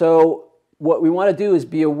 So what we want to do is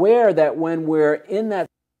be aware that when we're in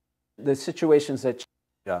the situations that change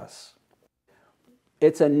us,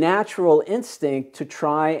 it's a natural instinct to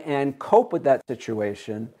try and cope with that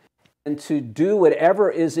situation and to do whatever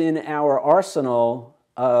is in our arsenal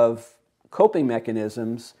of coping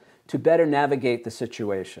mechanisms to better navigate the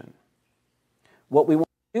situation. What we want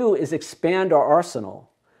to do is expand our arsenal.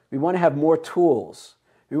 We want to have more tools.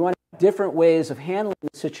 We want to have different ways of handling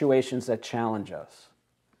the situations that challenge us.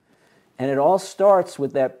 And it all starts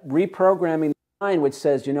with that reprogramming the mind, which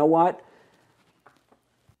says, you know what?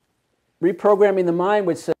 Reprogramming the mind,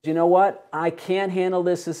 which says, you know what? I can't handle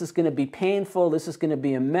this. This is going to be painful. This is going to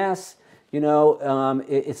be a mess.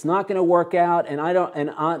 It's not going to work out, and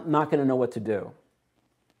I'm not going to know what to do.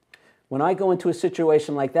 When I go into a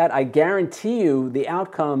situation like that, I guarantee you the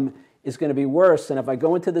outcome is going to be worse. And if I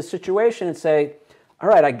go into the situation and say, all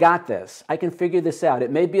right, I got this. I can figure this out.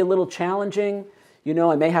 It may be a little challenging.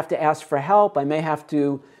 I may have to ask for help. I may have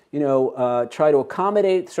to, try to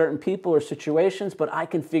accommodate certain people or situations, but I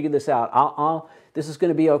can figure this out. This is going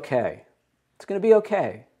to be okay. It's going to be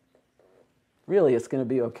okay. Really, it's going to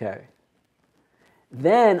be okay.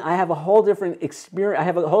 Then I have a whole different experience. I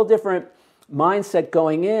have a whole different mindset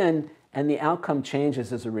going in, and the outcome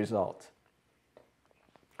changes as a result.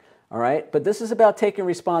 All right? But this is about taking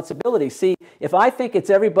responsibility. See, if I think it's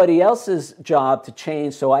everybody else's job to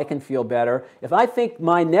change so I can feel better, if I think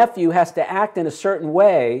my nephew has to act in a certain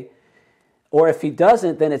way, or if he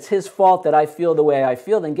doesn't, then it's his fault that I feel the way I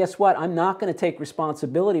feel, then guess what? I'm not going to take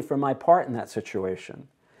responsibility for my part in that situation.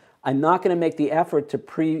 I'm not going to make the effort to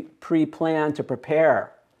pre-plan, to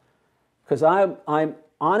prepare. Because I'm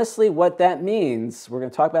honestly, what that means, we're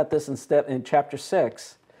going to talk about this in chapter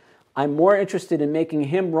 6, I'm more interested in making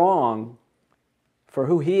him wrong for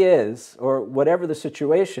who he is, or whatever the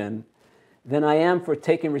situation, than I am for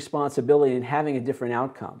taking responsibility and having a different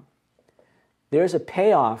outcome. There's a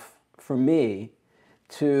payoff for me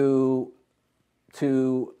to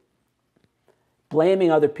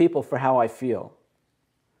blaming other people for how I feel,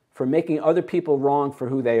 for making other people wrong for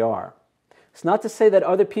who they are. It's not to say that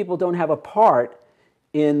other people don't have a part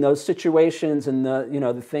in those situations and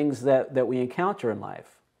the things that we encounter in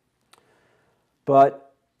life.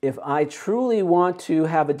 But if I truly want to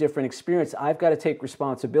have a different experience, I've got to take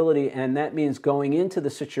responsibility, and that means going into the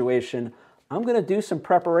situation, I'm going to do some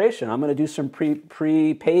preparation. I'm going to do some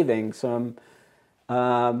pre-paving, some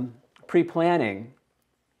pre-planning.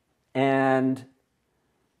 And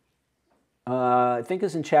I think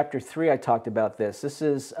it's in chapter 3 I talked about this. This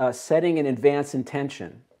is setting an advance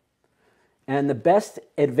intention. And the best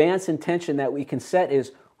advance intention that we can set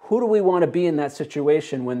is, who do we want to be in that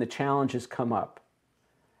situation when the challenges come up?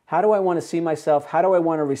 How do I want to see myself? How do I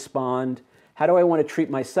want to respond? How do I want to treat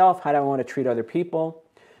myself? How do I want to treat other people?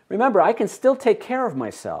 Remember, I can still take care of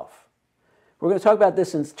myself. We're going to talk about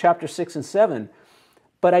this in chapter 6 and 7.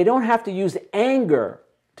 But I don't have to use anger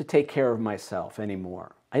to take care of myself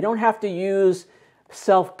anymore. I don't have to use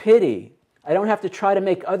self-pity. I don't have to try to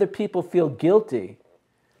make other people feel guilty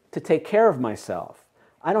to take care of myself.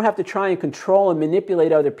 I don't have to try and control and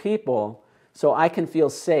manipulate other people so I can feel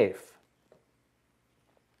safe.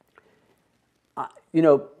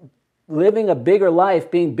 Living a bigger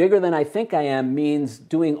life, being bigger than I think I am, means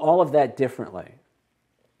doing all of that differently.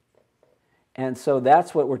 And so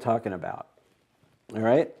that's what we're talking about. All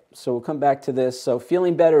right? So we'll come back to this. So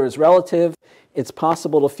feeling better is relative. It's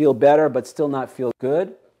possible to feel better but still not feel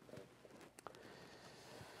good.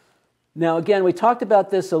 Now, again, we talked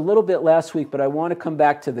about this a little bit last week, but I want to come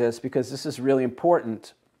back to this because this is really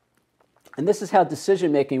important. And this is how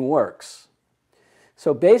decision-making works.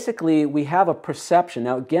 So basically, we have a perception.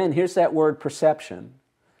 Now, again, here's that word perception.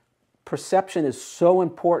 Perception is so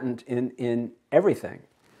important in everything.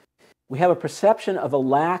 We have a perception of a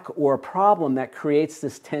lack or a problem that creates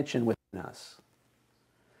this tension within us.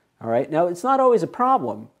 All right? Now, it's not always a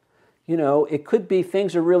problem. It could be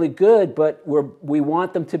things are really good, but we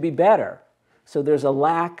want them to be better. So there's a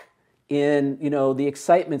lack in, the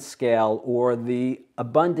excitement scale or the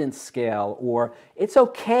abundance scale, or it's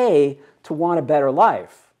okay to want a better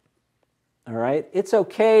life. All right? It's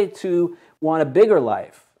okay to want a bigger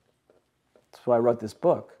life. That's why I wrote this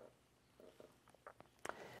book.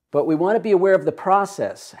 But we want to be aware of the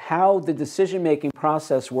process, how the decision-making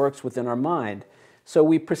process works within our mind. So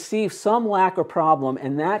we perceive some lack or problem,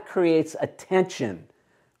 and that creates a tension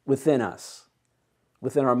within us.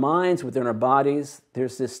 Within our minds, within our bodies,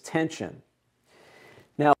 there's this tension.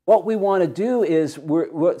 Now, what we want to do is,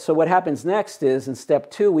 so what happens next is, in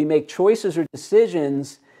step 2, we make choices or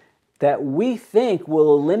decisions that we think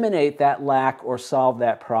will eliminate that lack or solve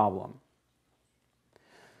that problem.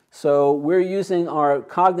 So we're using our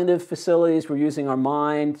cognitive facilities, we're using our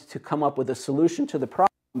mind to come up with a solution to the problem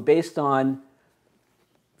based on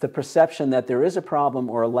the perception that there is a problem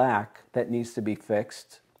or a lack that needs to be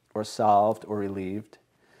fixed or solved or relieved.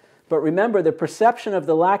 But remember, the perception of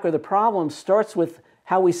the lack or the problem starts with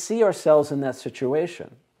how we see ourselves in that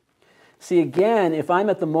situation. See, again, if I'm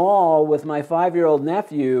at the mall with my 5-year-old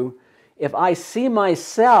nephew, if I see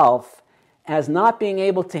myself as not being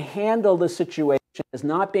able to handle the situation, as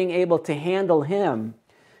not being able to handle him,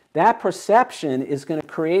 that perception is going to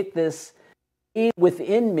create this need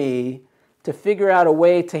within me to figure out a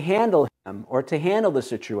way to handle him or to handle the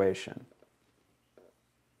situation.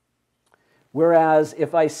 Whereas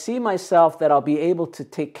if I see myself that I'll be able to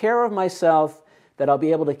take care of myself, that I'll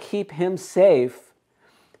be able to keep him safe,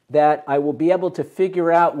 that I will be able to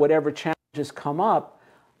figure out whatever challenges come up,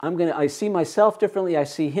 I see myself differently, I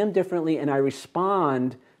see him differently, and I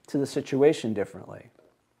respond to the situation differently.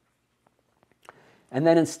 And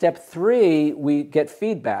then in step 3, we get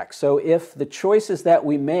feedback. So if the choices that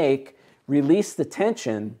we make release the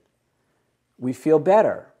tension, we feel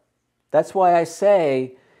better. That's why I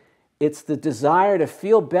say it's the desire to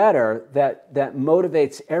feel better that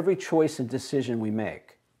motivates every choice and decision we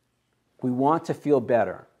make. We want to feel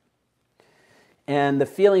better. And the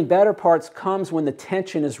feeling better parts comes when the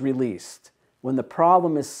tension is released, when the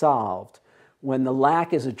problem is solved, when the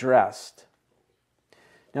lack is addressed.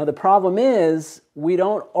 Now, the problem is we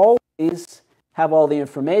don't always have all the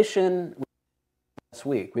information. Last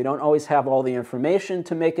week, we don't always have all the information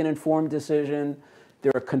to make an informed decision.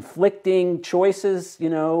 There are conflicting choices,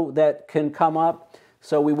 that can come up.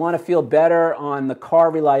 So we want to feel better on the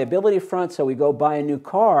car reliability front, so we go buy a new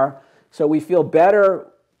car. So we feel better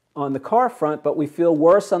on the car front, but we feel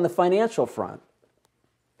worse on the financial front.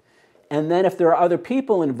 And then if there are other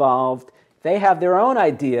people involved, they have their own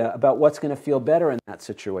idea about what's going to feel better in that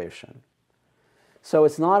situation. So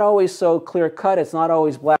it's not always so clear-cut. It's not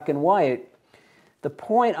always black and white.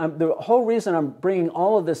 The whole reason I'm bringing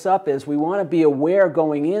all of this up is we want to be aware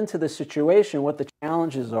going into the situation what the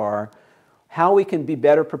challenges are, how we can be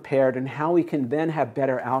better prepared, and how we can then have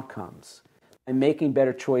better outcomes and making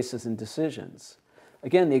better choices and decisions.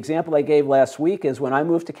 Again, the example I gave last week is when I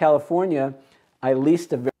moved to California, I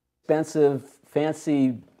leased a very expensive,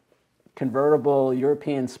 fancy, convertible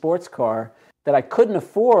European sports car that I couldn't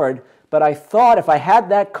afford, but I thought if I had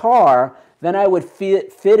that car, then I would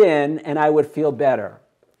fit in and I would feel better.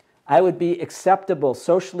 I would be acceptable,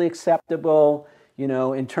 socially acceptable,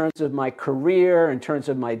 in terms of my career, in terms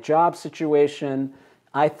of my job situation.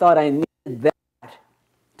 I thought I needed that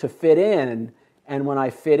to fit in. And when I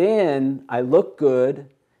fit in, I look good.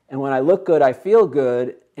 And when I look good, I feel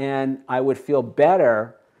good. And I would feel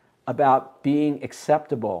better about being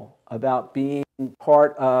acceptable, about being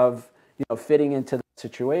part of, fitting into the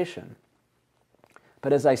situation.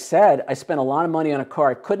 But as I said, I spent a lot of money on a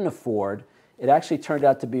car I couldn't afford. It actually turned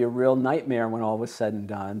out to be a real nightmare when all was said and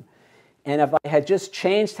done. And if I had just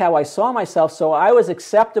changed how I saw myself so I was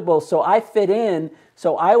acceptable, so I fit in,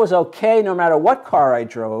 so I was okay no matter what car I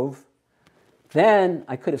drove, then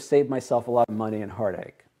I could have saved myself a lot of money and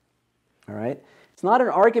heartache. All right? It's not an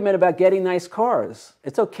argument about getting nice cars.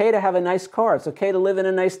 It's okay to have a nice car. It's okay to live in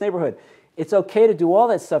a nice neighborhood. It's okay to do all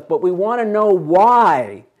that stuff, but we want to know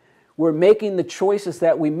why we're making the choices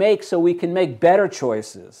that we make so we can make better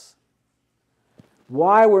choices.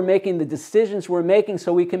 Why we're making the decisions we're making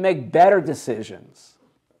so we can make better decisions.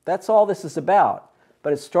 That's all this is about.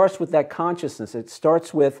 But it starts with that consciousness. It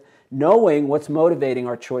starts with knowing what's motivating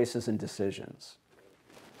our choices and decisions.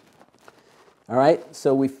 All right?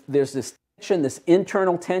 So there's this tension, this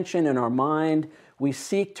internal tension in our mind. We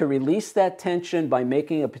seek to release that tension by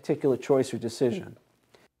making a particular choice or decision.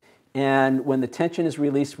 And when the tension is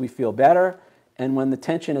released, we feel better. And when the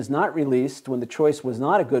tension is not released, when the choice was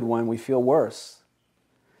not a good one, we feel worse.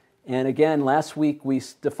 And again, last week we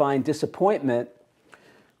defined disappointment.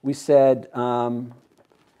 We said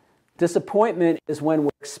disappointment is when we're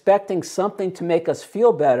expecting something to make us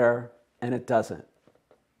feel better and it doesn't.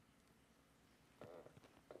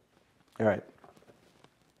 All right.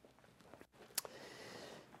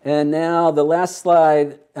 And now the last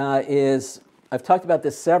slide is, I've talked about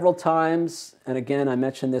this several times, and again, I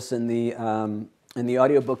mentioned this in the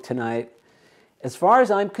audiobook tonight. As far as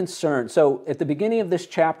I'm concerned, so at the beginning of this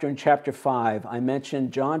chapter, in chapter 5, I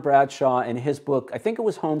mentioned John Bradshaw and his book, I think it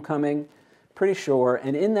was Homecoming, pretty sure,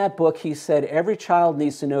 and in that book he said every child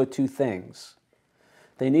needs to know two things.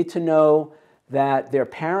 They need to know that their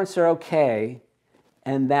parents are okay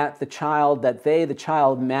and that the child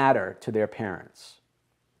matter to their parents.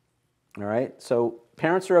 All right? So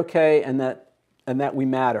parents are okay and that we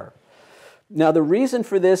matter. Now the reason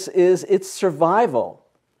for this is it's survival.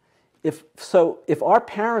 If our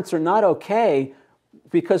parents are not okay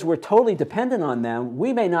because we're totally dependent on them,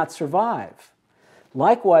 we may not survive.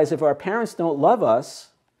 Likewise, if our parents don't love us,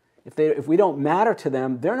 if we don't matter to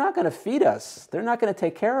them, they're not going to feed us. They're not going to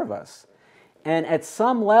take care of us. And at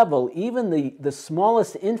some level, even the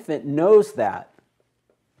smallest infant knows that.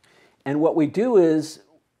 And what we do is,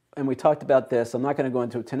 and we talked about this, I'm not going to go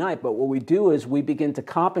into it tonight, but what we do is we begin to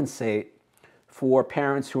compensate for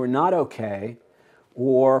parents who are not okay,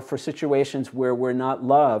 or for situations where we're not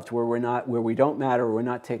loved, where we don't matter, or we're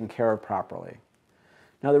not taken care of properly.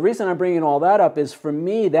 Now, the reason I'm bringing all that up is, for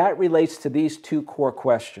me, that relates to these two core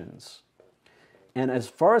questions. And as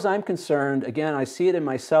far as I'm concerned, again, I see it in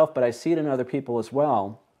myself, but I see it in other people as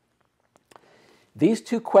well. These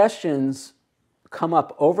two questions come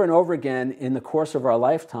up over and over again in the course of our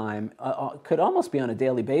lifetime, could almost be on a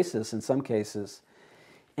daily basis in some cases,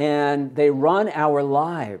 and they run our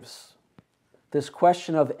lives. This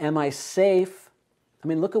question of, am I safe? I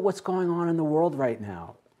mean, look at what's going on in the world right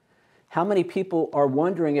now. How many people are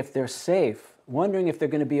wondering if they're safe, wondering if they're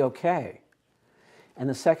going to be okay? And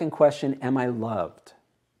the second question, am I loved?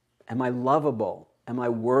 Am I lovable? Am I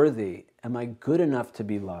worthy? Am I good enough to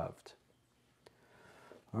be loved?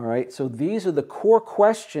 All right, so these are the core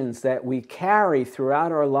questions that we carry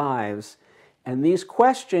throughout our lives, and these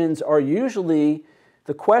questions are usually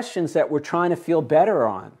the questions that we're trying to feel better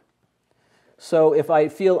on. So if I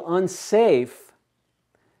feel unsafe,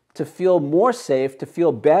 to feel more safe, to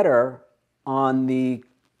feel better on the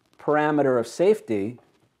parameter of safety,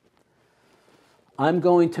 I'm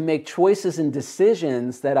going to make choices and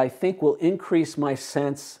decisions that I think will increase my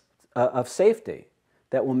sense of safety,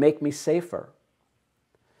 that will make me safer.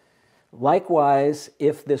 Likewise,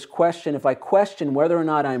 if I question whether or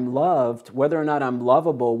not I'm loved, whether or not I'm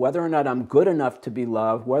lovable, whether or not I'm good enough to be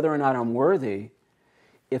loved, whether or not I'm worthy,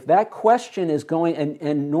 if that question is going,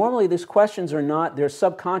 and normally these questions are not, they're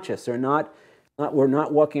subconscious, we're not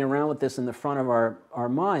walking around with this in the front of our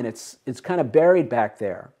mind, it's kind of buried back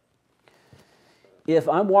there. If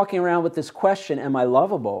I'm walking around with this question, am I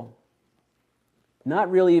lovable?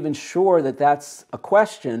 Not really even sure that that's a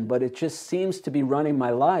question, but it just seems to be running my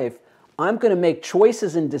life. I'm going to make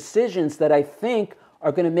choices and decisions that I think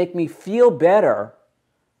are going to make me feel better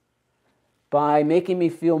by making me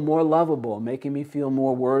feel more lovable, making me feel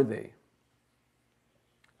more worthy.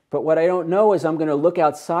 But what I don't know is I'm going to look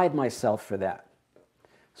outside myself for that.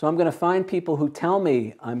 So I'm going to find people who tell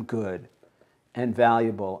me I'm good and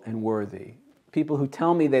valuable and worthy. People who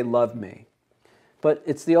tell me they love me. But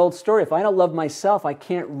it's the old story. If I don't love myself, I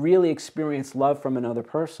can't really experience love from another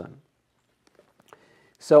person.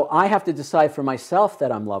 So I have to decide for myself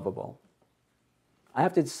that I'm lovable. I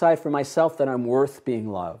have to decide for myself that I'm worth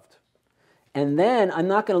being loved. And then I'm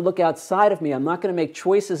not going to look outside of me. I'm not going to make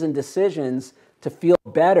choices and decisions to feel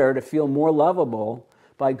better, to feel more lovable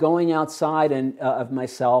by going outside of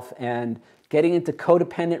myself and getting into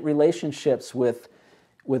codependent relationships with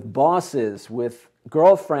bosses, with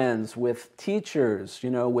girlfriends, with teachers,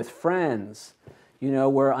 with friends,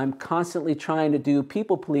 where I'm constantly trying to do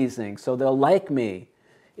people pleasing so they'll like me.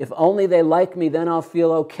 If only they like me, then I'll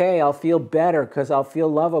feel okay. I'll feel better because I'll feel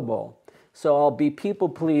lovable. So I'll be people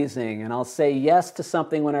pleasing and I'll say yes to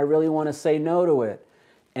something when I really want to say no to it.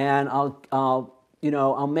 And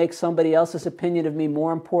I'll make somebody else's opinion of me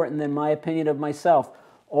more important than my opinion of myself.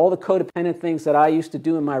 All the codependent things that I used to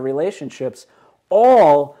do in my relationships,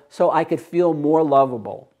 all so I could feel more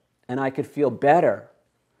lovable and I could feel better.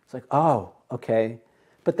 It's like, oh, okay.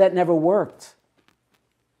 But that never worked.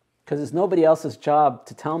 Because it's nobody else's job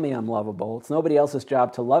to tell me I'm lovable. It's nobody else's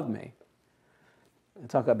job to love me. I'll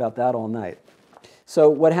talk about that all night. So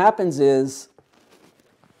what happens is,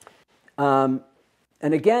 and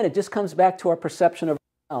again, it just comes back to our perception of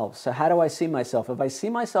ourselves. So how do I see myself? If I see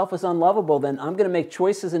myself as unlovable, then I'm going to make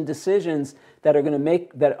choices and decisions that are going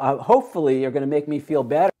to hopefully are going to make me feel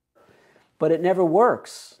better. But it never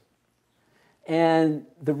works. And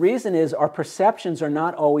the reason is our perceptions are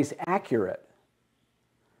not always accurate.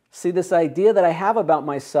 See, this idea that I have about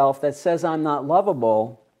myself that says I'm not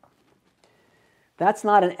lovable, that's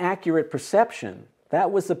not an accurate perception.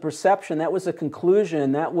 That was the perception, that was the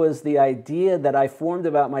conclusion, that was the idea that I formed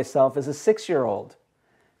about myself as a 6-year-old,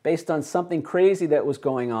 based on something crazy that was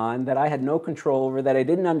going on that I had no control over, that I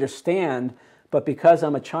didn't understand, but because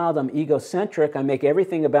I'm a child, I'm egocentric, I make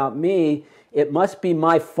everything about me, it must be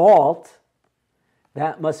my fault.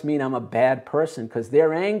 That must mean I'm a bad person because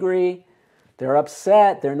they're angry, they're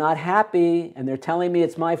upset, they're not happy, and they're telling me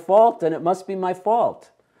it's my fault, and it must be my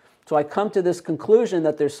fault. So I come to this conclusion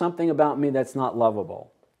that there's something about me that's not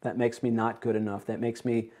lovable, that makes me not good enough, that makes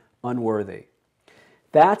me unworthy.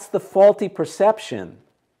 That's the faulty perception.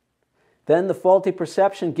 Then the faulty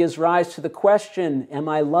perception gives rise to the question, am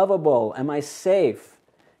I lovable? Am I safe?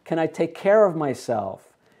 Can I take care of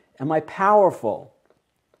myself? Am I powerful?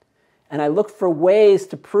 And I look for ways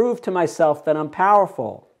to prove to myself that I'm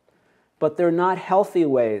powerful. But they're not healthy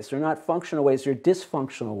ways, they're not functional ways, they're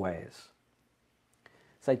dysfunctional ways.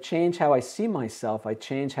 As I change how I see myself, I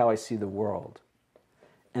change how I see the world.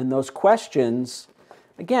 And those questions,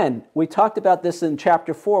 again, we talked about this in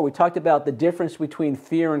chapter 4, we talked about the difference between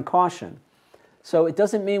fear and caution. So it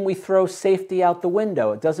doesn't mean we throw safety out the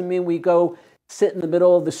window. It doesn't mean we go sit in the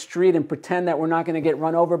middle of the street and pretend that we're not going to get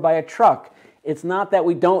run over by a truck. It's not that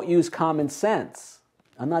we don't use common sense.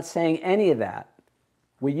 I'm not saying any of that.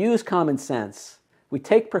 We use common sense. We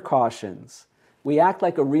take precautions. We act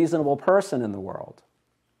like a reasonable person in the world.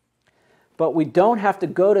 But we don't have to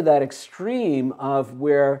go to that extreme of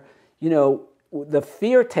where, the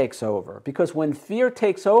fear takes over. Because when fear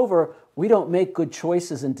takes over, we don't make good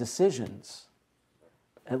choices and decisions.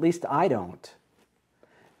 At least I don't.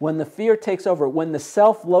 When the fear takes over, when the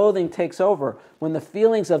self-loathing takes over, when the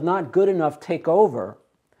feelings of not good enough take over,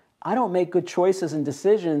 I don't make good choices and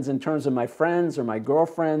decisions in terms of my friends or my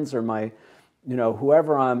girlfriends or my,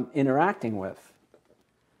 whoever I'm interacting with.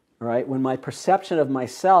 All right? When my perception of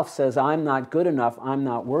myself says I'm not good enough, I'm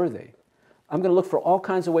not worthy, I'm going to look for all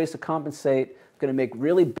kinds of ways to compensate. I'm going to make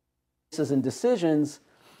really big choices and decisions,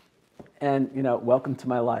 and, welcome to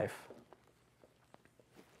my life.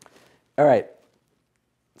 All right.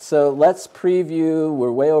 So let's preview.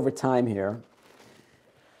 We're way over time here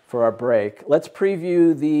for our break. Let's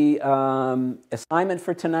preview the assignment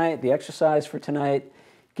for tonight, the exercise for tonight.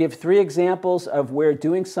 Give 3 examples of where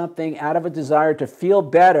doing something out of a desire to feel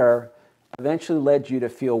better eventually led you to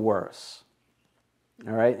feel worse.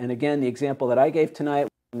 All right. And again, the example that I gave tonight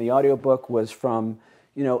in the audiobook was from,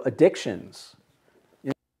 addictions,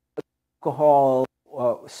 alcohol,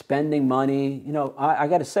 spending money. I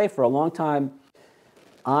got to say, for a long time,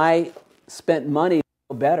 I spent money to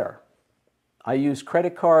feel better. I used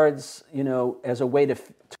credit cards, as a way to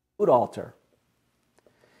food alter.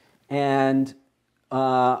 And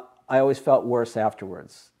I always felt worse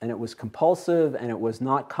afterwards. And it was compulsive, and it was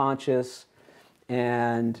not conscious.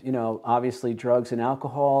 And, obviously drugs and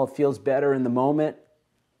alcohol feels better in the moment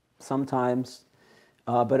sometimes,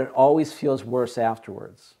 but it always feels worse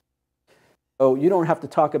afterwards. So you don't have to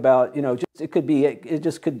talk about, it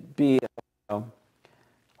just could be,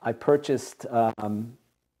 I purchased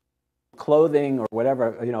clothing or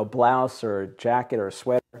whatever, blouse or jacket or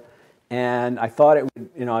sweater, and I thought it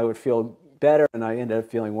would, I would feel better, and I ended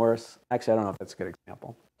up feeling worse. Actually, I don't know if that's a good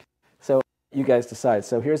example. So you guys decide.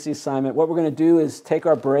 So here's the assignment. What we're going to do is take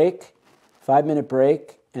our break, 5-minute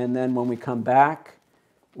break, and then when we come back,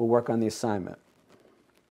 we'll work on the assignment.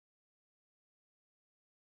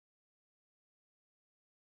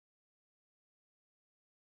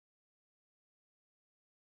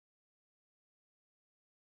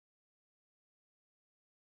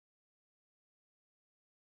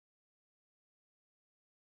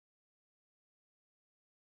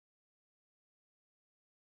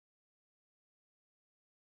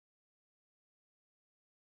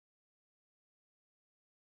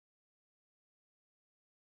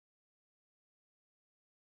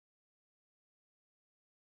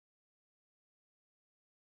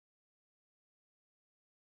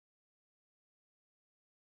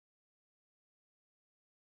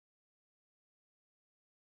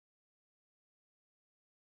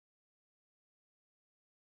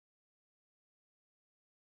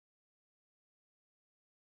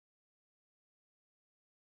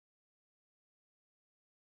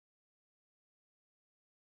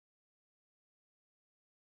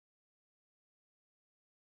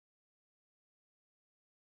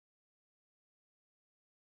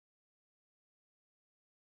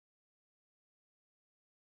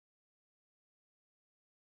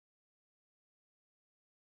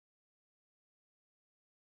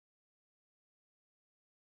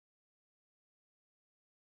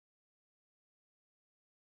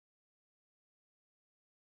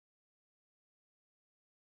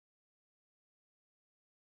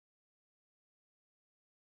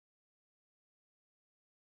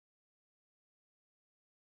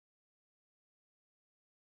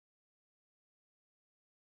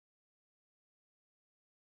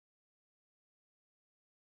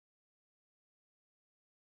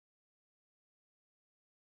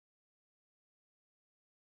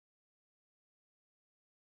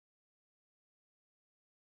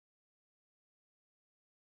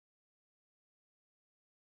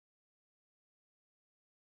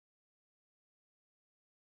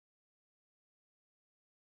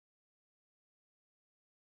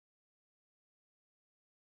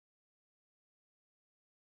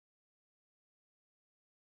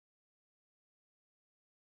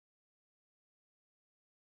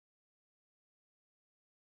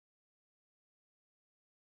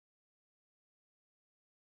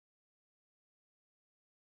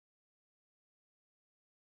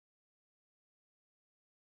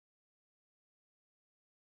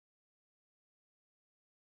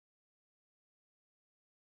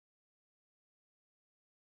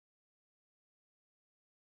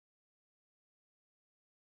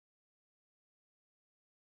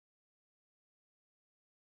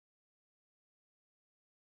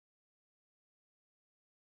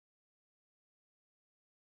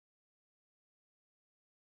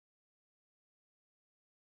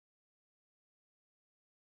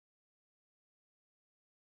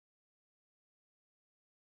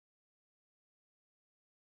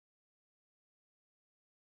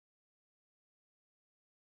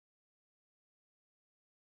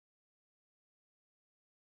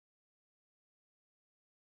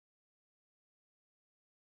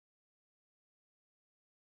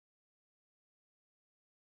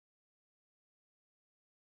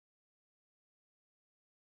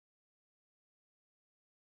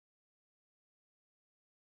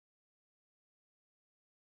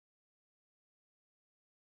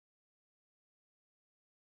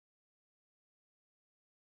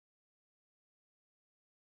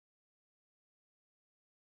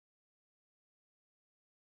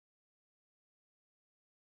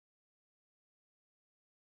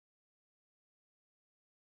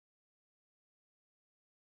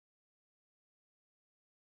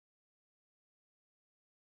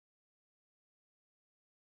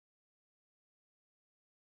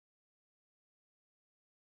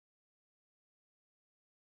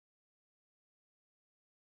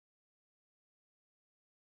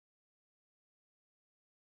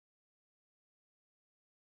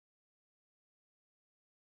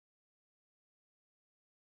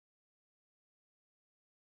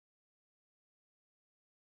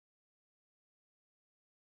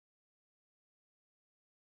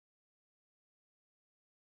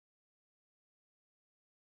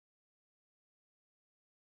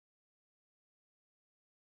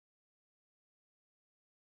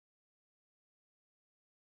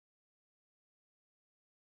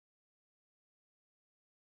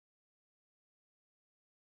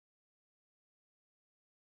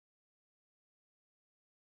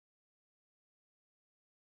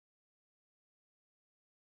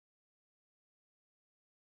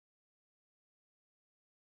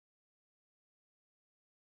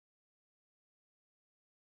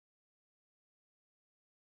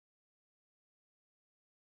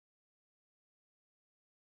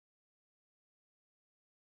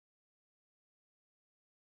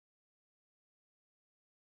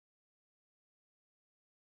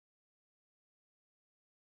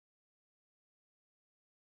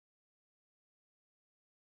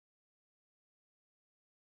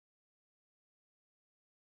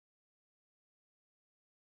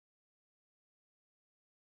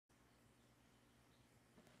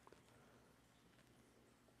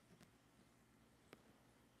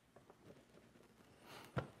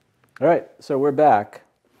 All right, so we're back.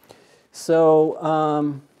 So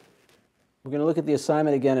we're going to look at the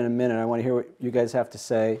assignment again in a minute. I want to hear what you guys have to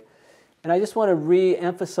say. And I just want to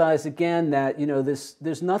re-emphasize again that, you know,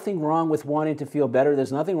 there's nothing wrong with wanting to feel better.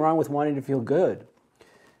 There's nothing wrong with wanting to feel good.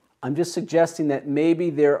 I'm just suggesting that maybe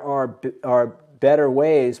there are better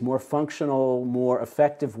ways, more functional, more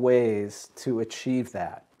effective ways to achieve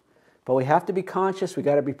that. But we have to be conscious, we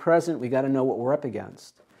got to be present, we got to know what we're up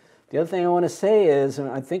against. The other thing I want to say is, and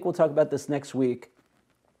I think we'll talk about this next week,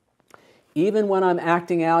 even when I'm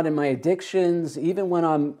acting out in my addictions, even when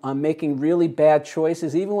I'm making really bad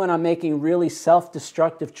choices, even when I'm making really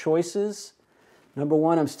self-destructive choices, number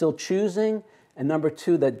one, I'm still choosing, and number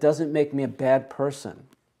two, that doesn't make me a bad person.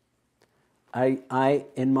 I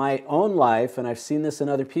in my own life, and I've seen this in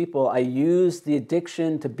other people, I use the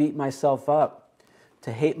addiction to beat myself up,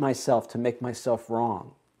 to hate myself, to make myself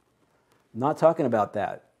wrong. I'm not talking about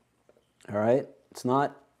that, all right? It's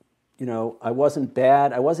not, you know, I wasn't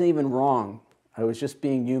bad. I wasn't even wrong. I was just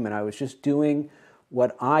being human. I was just doing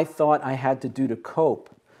what I thought I had to do to cope,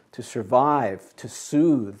 to survive, to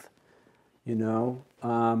soothe, you know.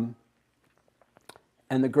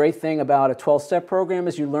 And the great thing about a 12-step program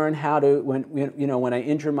is you learn how to, when I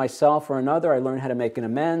injure myself or another, I learn how to make an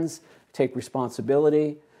amends, take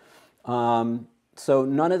responsibility. So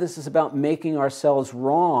none of this is about making ourselves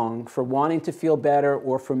wrong for wanting to feel better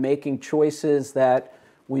or for making choices that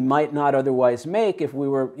we might not otherwise make if we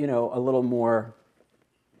were, you know, a little more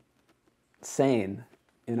sane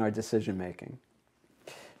in our decision making.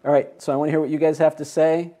 All right, so I want to hear what you guys have to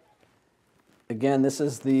say. Again, this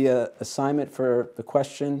is the assignment for the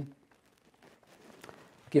question.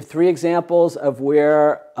 Give 3 examples of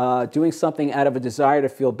where doing something out of a desire to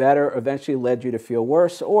feel better eventually led you to feel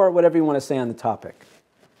worse, or whatever you want to say on the topic.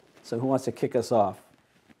 So who wants to kick us off?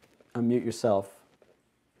 Unmute yourself.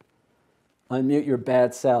 Unmute your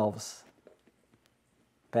bad selves.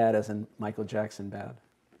 Bad as in Michael Jackson bad.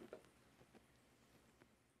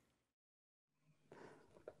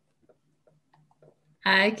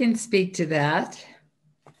 I can speak to that.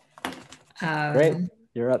 Great.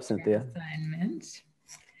 You're up, Cynthia. Assignment.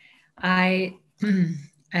 I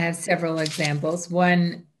have several examples.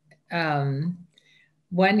 One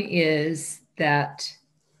is that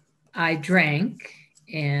I drank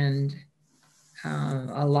and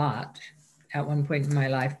a lot at one point in my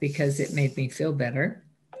life because it made me feel better.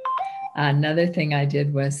 Another thing I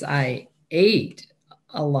did was I ate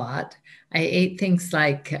a lot. I ate things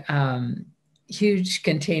like huge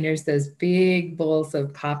containers, those big bowls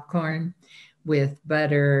of popcorn with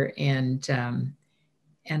butter, and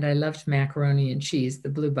I loved macaroni and cheese, the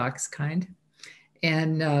blue box kind.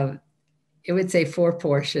 And it would say 4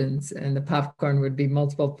 portions, and the popcorn would be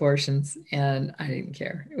multiple portions, and I didn't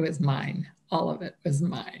care. It was mine. All of it was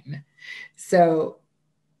mine. So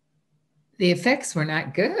the effects were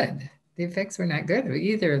not good. The effects were not good of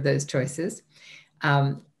either of those choices.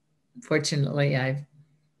 Fortunately, I've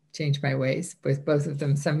changed my ways with both of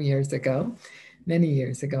them some years ago, many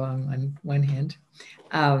years ago on one hand.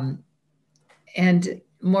 And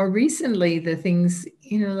more recently, the things,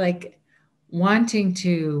 you know, like wanting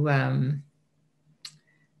to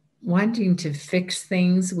fix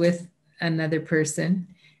things with another person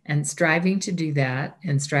and striving to do that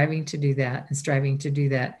and striving to do that and striving to do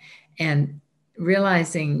that, and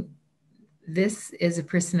realizing this is a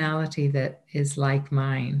personality that is like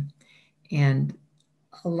mine. And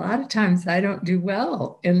a lot of times I don't do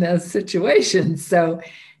well in those situations. So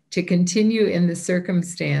to continue in the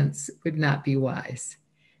circumstance would not be wise.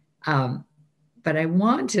 But I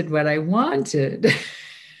wanted what I wanted.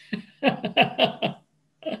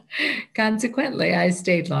 Consequently, I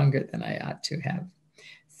stayed longer than I ought to have.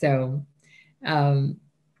 So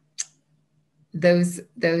those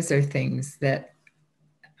are things that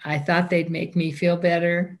I thought they'd make me feel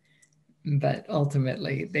better, but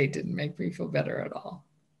ultimately they didn't make me feel better at all.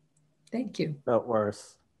 Thank you. Felt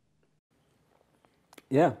worse.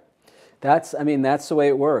 Yeah, that's the way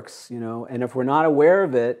it works, you know. And if we're not aware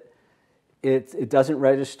of it, it doesn't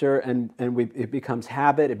register, and it becomes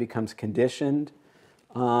habit. It becomes conditioned.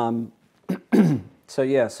 So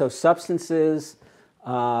substances,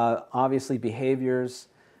 obviously behaviors.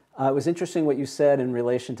 It was interesting what you said in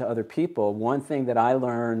relation to other people. One thing that I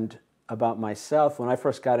learned about myself when I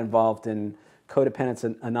first got involved in Codependence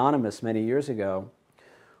Anonymous many years ago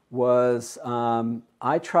was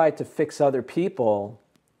I tried to fix other people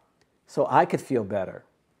so I could feel better.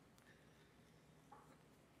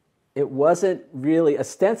 It wasn't really,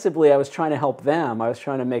 ostensibly I was trying to help them, I was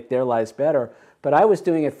trying to make their lives better, but I was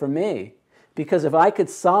doing it for me. Because if I could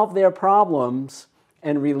solve their problems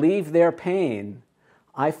and relieve their pain,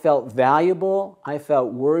 I felt valuable, I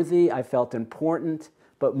felt worthy, I felt important,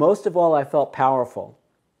 but most of all, I felt powerful.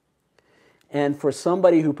 And for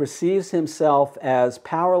somebody who perceives himself as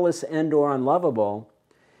powerless and or unlovable,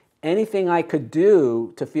 anything I could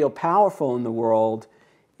do to feel powerful in the world,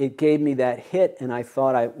 it gave me that hit and I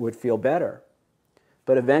thought I would feel better.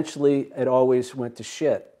 But eventually it always went to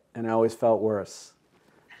shit and I always felt worse,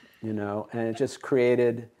 you know, and it just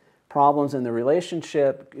created problems in the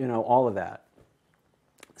relationship, you know, all of that.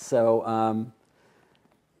 So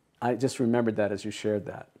I just remembered that as you shared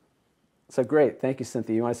that. So great. Thank you,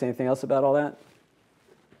 Cynthia. You want to say anything else about all that?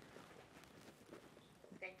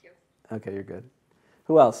 Thank you. Okay, you're good.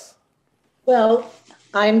 Who else? Well,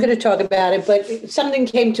 I'm going to talk about it, but something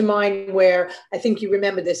came to mind where I think you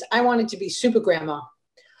remember this. I wanted to be super grandma.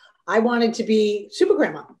 I wanted to be super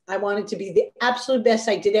grandma. I wanted to be the absolute best.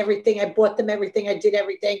 I did everything. I bought them everything. I did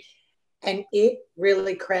everything. And it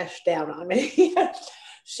really crashed down on me.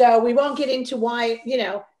 So we won't get into why, you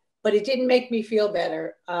know, but it didn't make me feel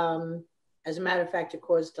better. As a matter of fact, it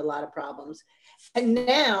caused a lot of problems. And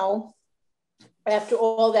now, after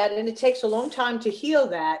all that, and it takes a long time to heal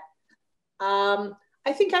that,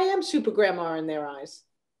 I think I am super grandma in their eyes.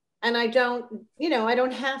 And I don't, you know, I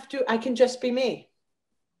don't have to, I can just be me.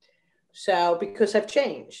 So, because I've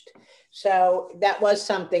changed. So that was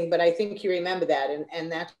something, but I think you remember that.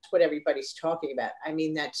 And that's what everybody's talking about. I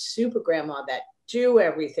mean, that super grandma, that do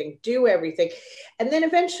everything. And then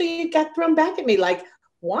eventually it got thrown back at me like,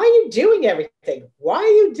 why are you doing everything? Why are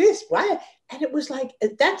you this? Why? And it was like,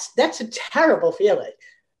 that's a terrible feeling.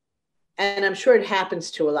 And I'm sure it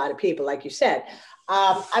happens to a lot of people, like you said.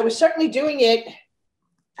 I was certainly doing it.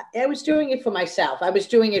 I was doing it for myself. I was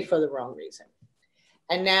doing it for the wrong reason.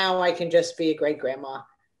 And now I can just be a great grandma,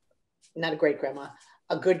 not a great grandma,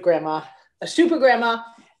 a good grandma, a super grandma,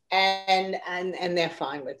 and they're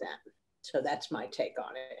fine with that. So that's my take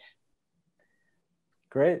on it.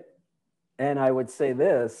 Great. And I would say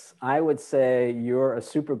this, I would say you're a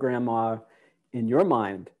super grandma in your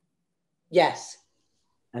mind. Yes.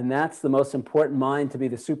 And that's the most important mind to be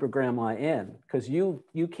the super grandma in, because you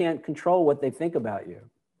can't control what they think about you.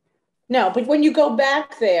 No, but when you go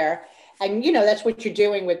back there, and you know, that's what you're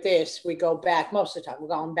doing with this, we go back most of the time. We're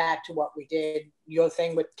going back to what we did. Your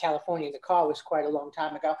thing with California in the car was quite a long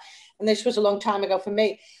time ago. And this was a long time ago for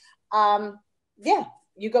me. Yeah,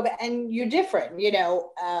 you go back and you're different, you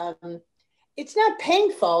know. It's not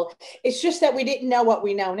painful. It's just that we didn't know what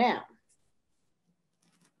we know now.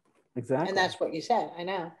 Exactly. And that's what you said. I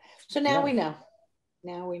know. So now we know.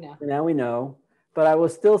 Now we know. Now we know. But I will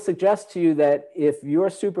still suggest to you that if you're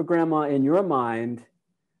super grandma in your mind,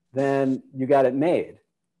 then you got it made.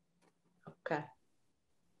 Okay.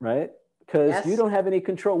 Right? Because you don't have any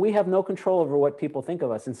control. We have no control over what people think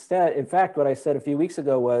of us. Instead, in fact, what I said a few weeks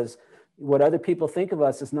ago was what other people think of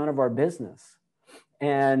us is none of our business.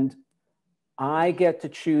 And I get to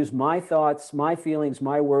choose my thoughts, my feelings,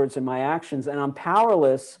 my words, and my actions, and I'm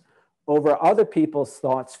powerless over other people's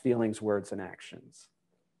thoughts, feelings, words, and actions.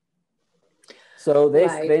 So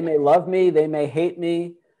they may love me, they may hate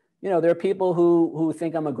me. You know, there are people who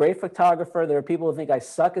think I'm a great photographer. There are people who think I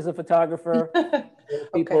suck as a photographer. There are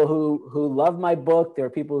people who love my book. There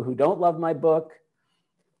are people who don't love my book.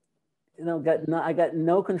 You know, I got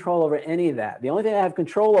no control over any of that. The only thing I have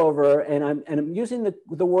control over, and I'm using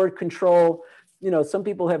the word control, you know, some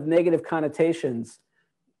people have negative connotations.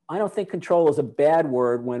 I don't think control is a bad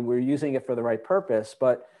word when we're using it for the right purpose,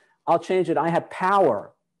 but I'll change it. I have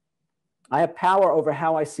power. I have power over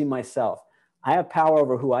how I see myself. I have power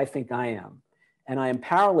over who I think I am. And I am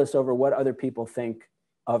powerless over what other people think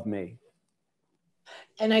of me.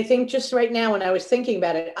 And I think just right now, when I was thinking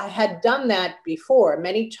about it, I had done that before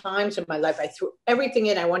many times in my life. I threw everything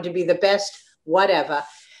in. I wanted to be the best, whatever.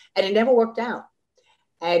 And it never worked out.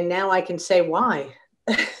 And now I can say why.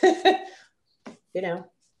 You know,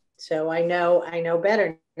 so I know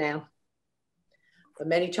better now. But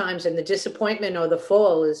many times in the disappointment or the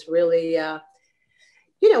fall is really,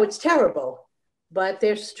 you know, it's terrible. But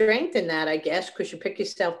there's strength in that, I guess, because you pick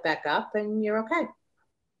yourself back up and you're okay.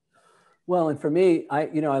 Well, and for me, I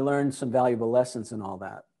learned some valuable lessons in all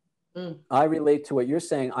that. I relate to what you're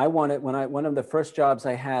saying. One of the first jobs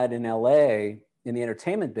I had in LA in the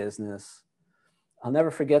entertainment business, I'll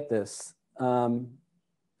never forget this. I don't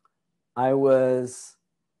know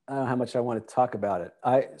how much I want to talk about it.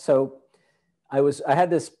 I had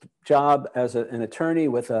this job as an attorney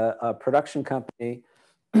with a production company,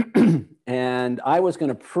 and I was going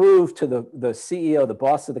to prove to the CEO, the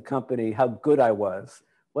boss of the company, how good I was,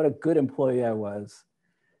 what a good employee I was,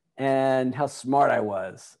 and how smart I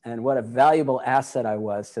was, and what a valuable asset I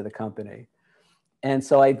was to the company. And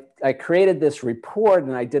so I created this report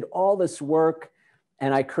and I did all this work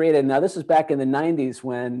and I created, now this was back in the 90s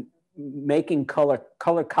when making color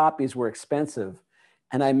copies were expensive.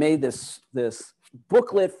 And I made this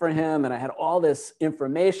booklet for him and I had all this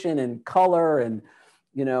information and color and,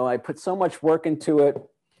 you know, I put so much work into it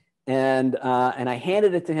and I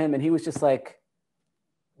handed it to him and he was just like,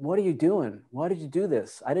 what are you doing? Why did you do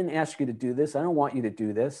this? I didn't ask you to do this. I don't want you to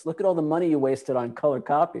do this. Look at all the money you wasted on color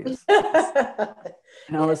copies.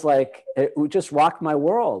 And I was like, it just rocked my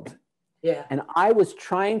world. Yeah. And I was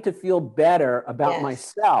trying to feel better about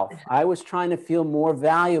myself. I was trying to feel more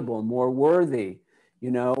valuable, more worthy, you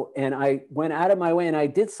know, and I went out of my way and I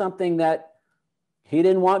did something that he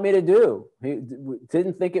didn't want me to do. He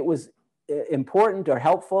didn't think it was important or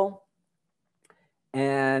helpful.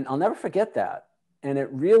 And I'll never forget that. And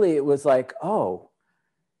it was like, oh,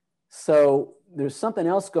 so there's something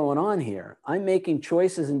else going on here. I'm making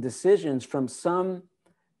choices and decisions from some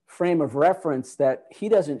frame of reference that he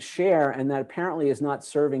doesn't share and that apparently is not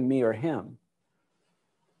serving me or him.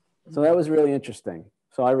 So that was really interesting.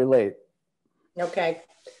 So I relate. Okay.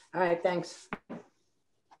 All right. Thanks. All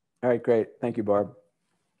right. Great. Thank you, Barb.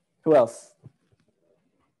 Who else?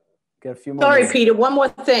 Got a few more. Sorry, minutes. Peter, one more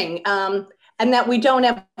thing. And that we don't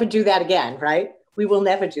ever do that again, right? We will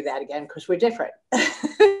never do that again because we're different.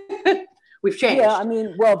 We've changed. Yeah, I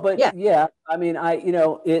mean, well, but yeah, I mean, you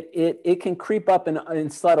know, it can creep up in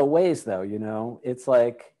subtle ways though, you know, it's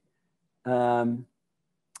like, I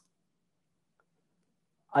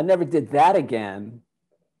never did that again,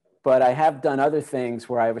 but I have done other things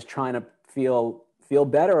where I was trying to feel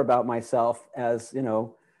better about myself as, you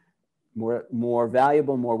know, more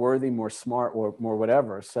valuable, more worthy, more smart, or more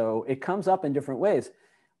whatever. So it comes up in different ways.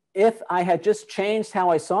 If I had just changed how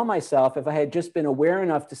I saw myself, if I had just been aware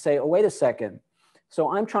enough to say, oh, wait a second.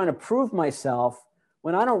 So I'm trying to prove myself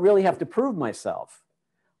when I don't really have to prove myself.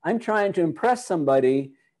 I'm trying to impress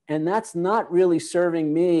somebody and that's not really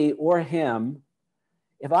serving me or him.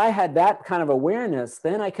 If I had that kind of awareness,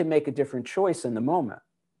 then I could make a different choice in the moment.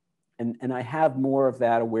 And I have more of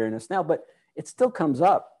that awareness now, but it still comes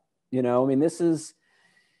up, you know, I mean, this is,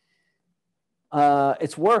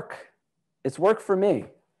 it's work. It's work for me.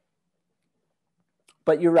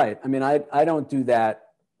 But you're right. I mean, I don't do that.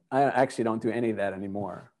 I actually don't do any of that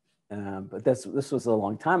anymore. But this was a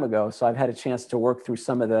long time ago. So I've had a chance to work through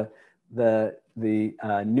some of the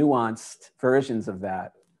nuanced versions of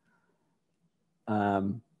that.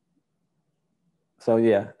 So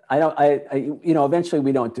yeah, you know, eventually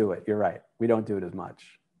we don't do it. You're right. We don't do it as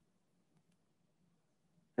much.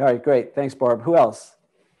 All right, great. Thanks, Barb. Who else?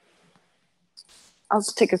 I'll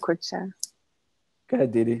just take a quick chat. Go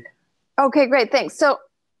ahead, Didi. Okay, great. Thanks. So,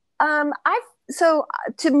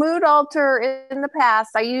 to mood alter in the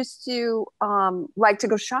past, I used to like to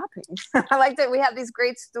go shopping. We have these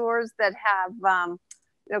great stores that have, you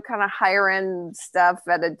know, kind of higher end stuff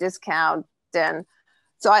at a discount. And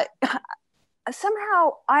so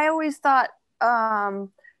somehow I always thought,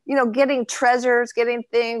 you know, getting treasures, getting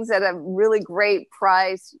things at a really great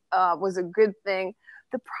price was a good thing.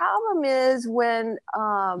 The problem is when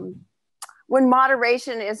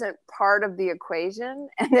moderation isn't part of the equation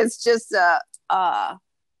and it's just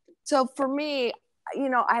so for me, you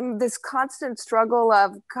know, I'm this constant struggle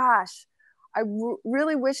of, gosh, I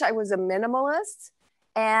really wish I was a minimalist.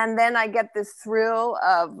 And then I get this thrill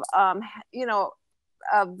of, you know,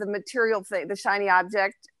 of the material thing, the shiny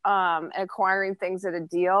object, acquiring things at a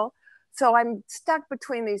deal. So I'm stuck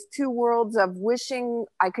between these two worlds of wishing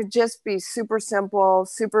I could just be super simple,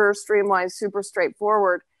 super streamlined, super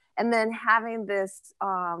straightforward. And then having this,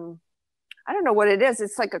 I don't know what it is.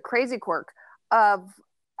 It's like a crazy quirk of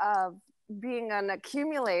being an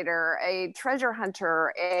accumulator, a treasure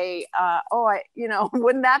hunter, you know,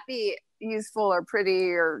 wouldn't that be useful or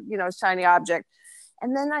pretty or, you know, shiny object?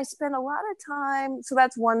 And then I spent a lot of time. So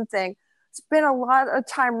that's one thing. Spent a lot of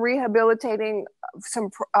time rehabilitating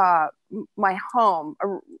my home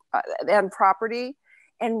and property.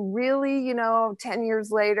 And really, you know, 10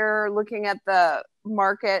 years later, looking at the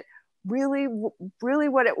market, really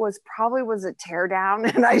what it was probably was a tear down.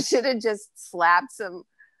 And I should have just slapped some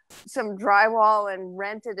drywall and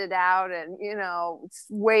rented it out and, you know,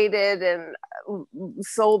 waited and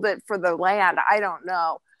sold it for the land. I don't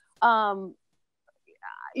know.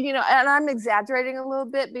 You know, and I'm exaggerating a little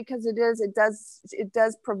bit because it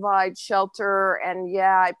does provide shelter. And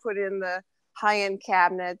yeah, I put in the high-end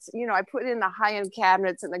cabinets, you know, I put in the high-end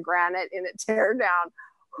cabinets and the granite in a tear down.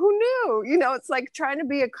 Who knew? You know, it's like trying to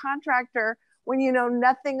be a contractor when you know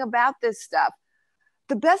nothing about this stuff.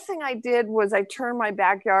 the best thing I did was I turned my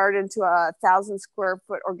backyard into a 1,000 square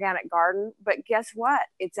foot organic garden. But guess what?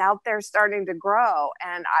 It's out there starting to grow,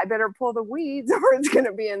 and I better pull the weeds or it's going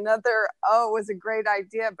to be another, oh, it was a great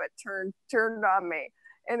idea, but turned on me.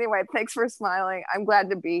 Anyway, thanks for smiling. I'm glad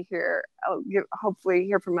to be here. I'll hopefully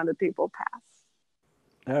hear from other people pass.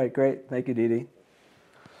 All right, great. Thank you, Dee Dee.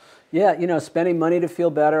 Yeah, spending money to feel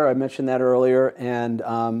better. I mentioned that earlier. And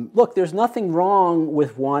look, there's nothing wrong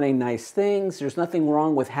with wanting nice things. There's nothing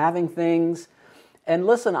wrong with having things. And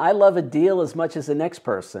listen, I love a deal as much as the next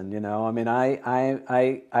person. I mean,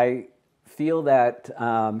 I feel that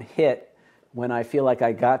hit when I feel like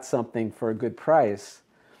I got something for a good price.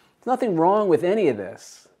 There's nothing wrong with any of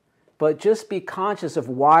this. But just be conscious of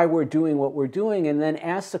why we're doing what we're doing, and then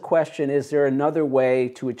ask the question, is there another way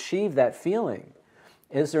to achieve that feeling?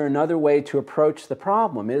 Is there another way to approach the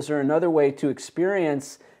problem? Is there another way to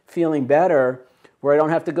experience feeling better where I don't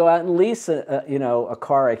have to go out and lease a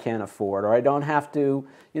car I can't afford, or I don't have to,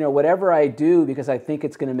 whatever I do because I think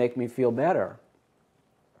it's going to make me feel better.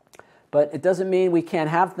 But it doesn't mean we can't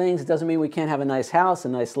have things. It doesn't mean we can't have a nice house, a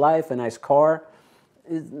nice life, a nice car.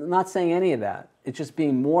 I'm not saying any of that. It's just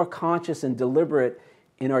being more conscious and deliberate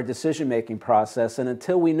in our decision-making process. And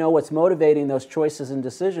until we know what's motivating those choices and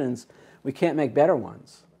decisions, we can't make better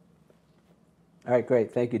ones. All right,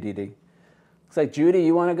 great. Thank you, Dee Dee. Looks like Judy,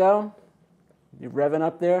 you want to go? You're revving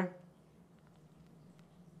up there?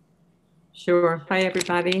 Sure. Hi,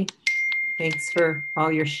 everybody. Thanks for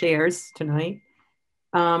all your shares tonight.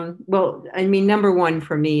 Well, I mean, number one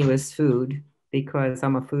for me was food, because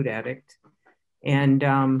I'm a food addict. And,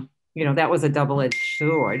 that was a double-edged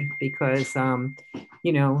sword because,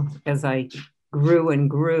 as I grew and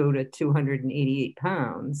grew to 288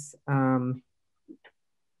 pounds, my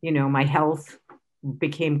health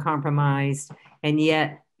became compromised. And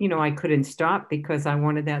yet, I couldn't stop because I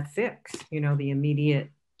wanted that fix, the immediate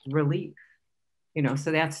relief.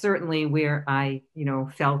 So that's certainly where I,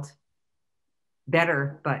 felt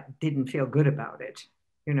better, but didn't feel good about it,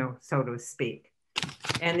 so to speak.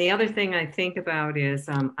 And the other thing I think about is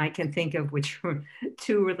I can think of which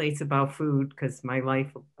too relates about food, because my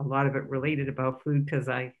life, a lot of it related about food because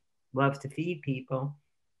I love to feed people,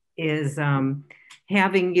 is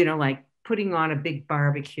having, like putting on a big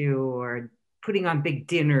barbecue or putting on big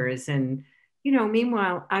dinners. And,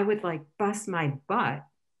 meanwhile, I would like bust my butt,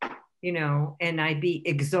 and I'd be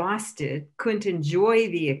exhausted, couldn't enjoy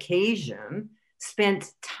the occasion,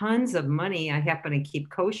 spent tons of money. I happen to keep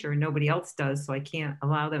kosher, nobody else does, so I can't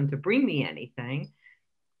allow them to bring me anything.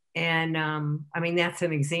 And I mean, that's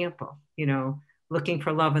an example, looking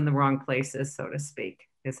for love in the wrong places, so to speak,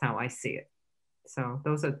 is how I see it. So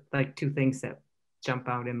those are like two things that jump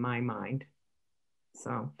out in my mind.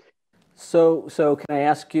 So can I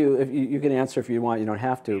ask you, if you can answer if you want, you don't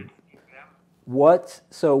have to. What's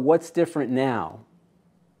different now?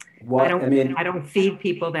 I don't feed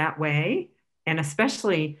people that way. And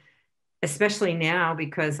especially now,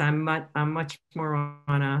 because I'm much more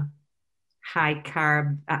on a high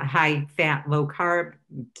carb, high fat, low carb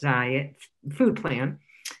diet food plan.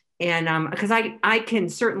 And because I can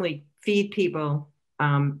certainly feed people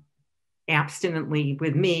abstinently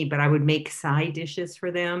with me, but I would make side dishes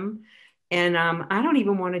for them. And I don't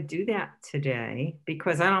even want to do that today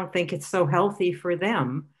because I don't think it's so healthy for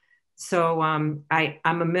them. So I've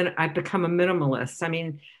become a minimalist. I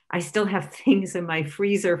mean, I still have things in my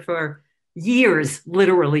freezer for years,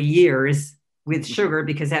 literally years, with sugar,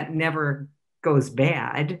 because that never goes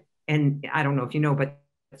bad. And I don't know if you know, but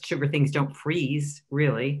sugar things don't freeze,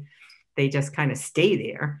 really. They just kind of stay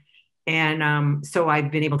there. And so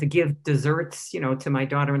I've been able to give desserts, to my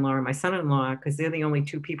daughter-in-law and my son-in-law, because they're the only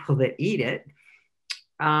two people that eat it.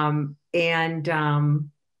 Holidays,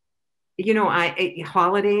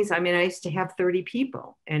 I mean, I used to have 30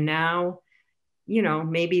 people, and now,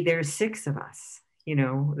 maybe there's 6 of us,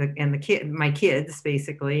 and my kids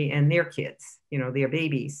basically, and their kids, their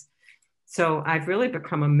babies. So I've really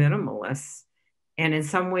become a minimalist. And in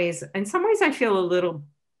some ways I feel a little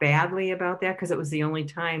badly about that, because it was the only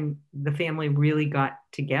time the family really got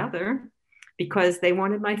together, because they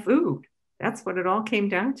wanted my food. That's what it all came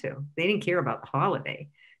down to. They didn't care about the holiday.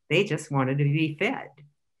 They just wanted to be fed.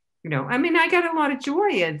 I mean, I got a lot of joy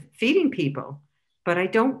in feeding people, but I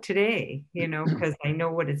don't today, because I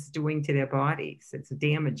know what it's doing to their bodies. It's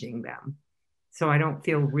damaging them. So I don't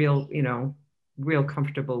feel real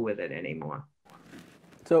comfortable with it anymore.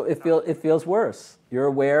 So it feels worse. You're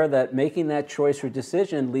aware that making that choice or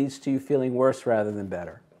decision leads to you feeling worse rather than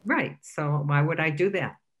better. Right. So why would I do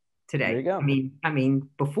that today? There you go. I mean,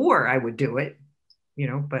 before I would do it,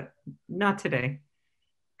 but not today.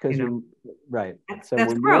 Because you know. you're right. So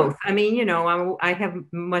That's we're growth. I mean, you know, I have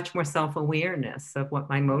much more self-awareness of what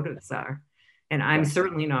my motives are. And I'm Right.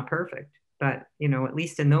 certainly not perfect, but, you know, at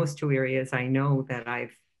least in those two areas, I know that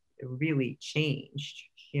I've really changed,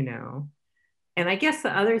 you know. And I guess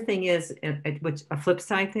the other thing is, which a flip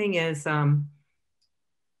side thing is,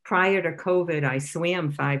 prior to COVID, I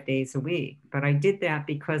swam 5 days a week, but I did that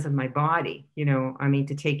because of my body, you know, I mean,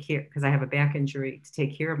 to take care, because I have a back injury, to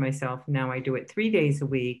take care of myself. Now I do it 3 days a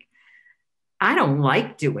week. I don't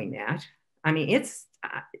like doing that. I mean,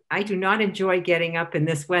 I do not enjoy getting up in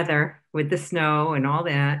this weather with the snow and all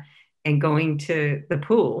that and going to the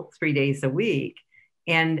pool 3 days a week.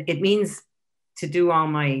 And it means to do all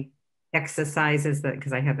my exercises that,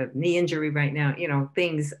 because I have a knee injury right now, you know,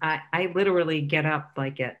 things. I literally get up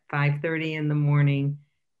like at 5:30 in the morning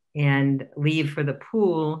and leave for the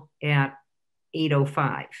pool at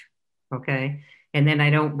 8:05. Okay. And then I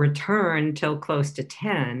don't return till close to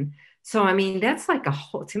 10. So, I mean, that's like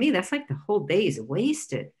to me, that's like the whole day is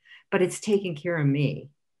wasted, but it's taking care of me,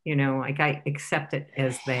 you know, like I accept it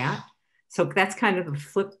as that. So that's kind of the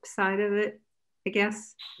flip side of it, I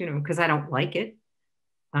guess, you know, because I don't like it.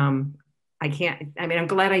 I can't, I mean, I'm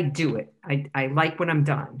glad I do it. I like when I'm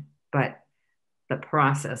done, but the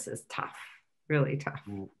process is tough, really tough.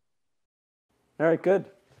 All right, good.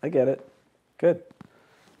 I get it. Good.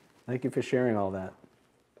 Thank you for sharing all that.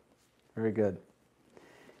 Very good.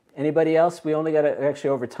 Anybody else? We only got actually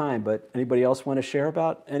over time, but anybody else want to share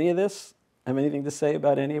about any of this? Have anything to say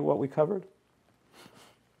about any of what we covered?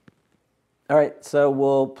 All right, so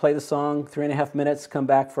we'll play the song 3.5 minutes, come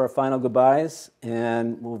back for our final goodbyes,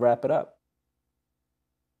 and we'll wrap it up.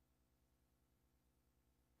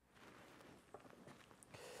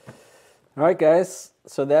 All right, guys,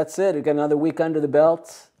 so that's it. We've got another week under the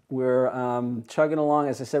belt. We're chugging along.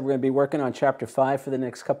 As I said, we're going to be working on Chapter 5 for the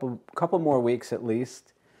next couple more weeks at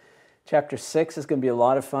least. Chapter 6 is going to be a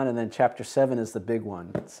lot of fun, and then Chapter 7 is the big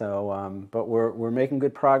one. So, but we're making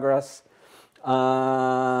good progress.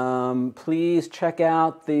 Please check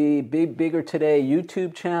out the Bigger Today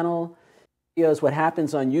YouTube channel. Videos. What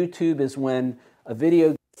happens on YouTube is when a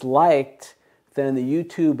video gets liked, then the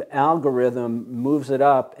YouTube algorithm moves it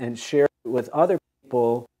up and shares it with other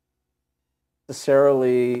people,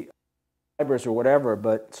 necessarily subscribers or whatever.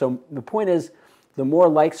 But so the point is, the more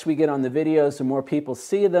likes we get on the videos, the more people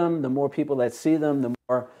see them. The more people that see them, the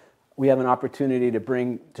more we have an opportunity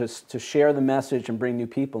to share the message and bring new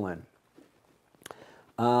people in.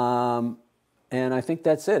 And I think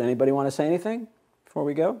that's it. Anybody want to say anything before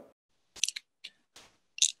we go?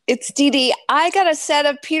 It's Dee Dee. I got a set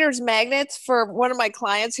of Peter's magnets for one of my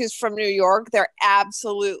clients who's from New York. They're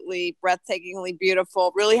absolutely breathtakingly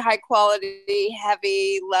beautiful, really high quality,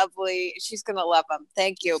 heavy, lovely. She's going to love them.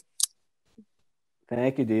 Thank you.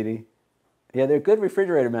 Thank you, Dee Dee. Yeah, they're good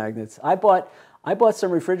refrigerator magnets. I bought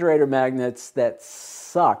some refrigerator magnets that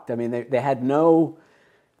sucked. I mean, they had no...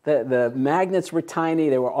 The magnets were tiny.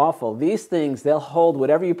 They were awful. These things, they'll hold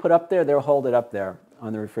whatever you put up there, they'll hold it up there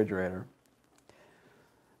on the refrigerator.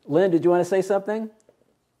 Lynn, did you want to say something?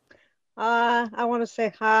 I want to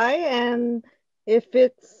say hi, and if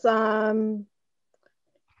it's some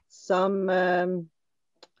Sunday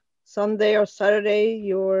or Saturday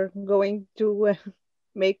you're going to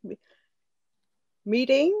make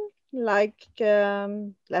meeting like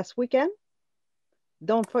last weekend,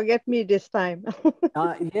 don't forget me this time.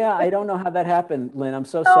 Yeah, I don't know how that happened, Lynn. I'm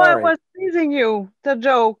so No, sorry. I was teasing you. It's a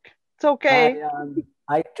joke. It's okay.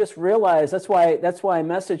 I just realized that's why I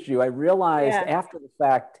messaged you. I realized after the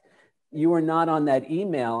fact you were not on that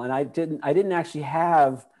email, and I didn't actually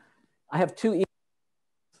have. I have two emails,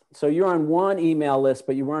 so you're on one email list,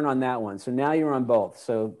 but you weren't on that one. So now you're on both.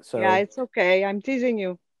 So yeah, it's okay. I'm teasing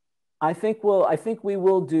you. I think we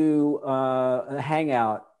will do a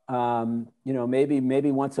hangout.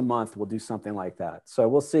 Maybe once a month we'll do something like that. So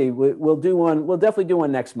we'll see. We'll do one. We'll definitely do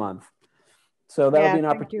one next month. So that'll be an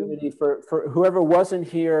opportunity for whoever wasn't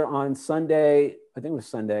here on Sunday. I think it was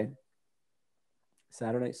Sunday,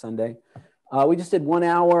 Sunday. We just did 1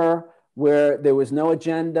 hour where there was no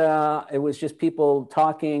agenda. It was just people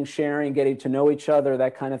talking, sharing, getting to know each other,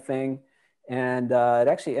 that kind of thing. And it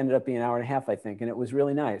actually ended up being an hour and a half, I think. And it was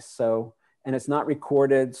really nice. So, and it's not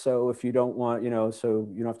recorded. So if you don't want, so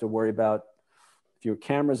you don't have to worry about if your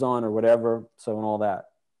camera's on or whatever. So, and all that.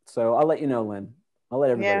 So I'll let you know, Lynn. I'll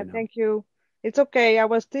let everybody know. Yeah, thank you. It's okay. I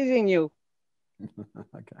was teasing you.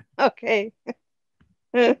 Okay.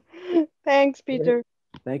 Thanks, Peter.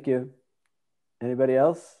 Thank you. Anybody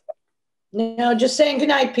else? No, just saying good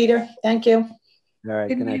night, Peter. Thank you. All right.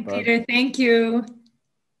 Good night, Barb. Peter. Thank you.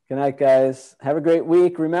 Good night, guys. Have a great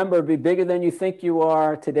week. Remember, be bigger than you think you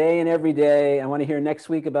are today and every day. I want to hear next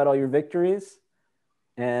week about all your victories.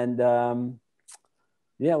 And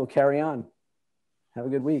yeah, we'll carry on. Have a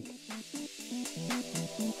good week.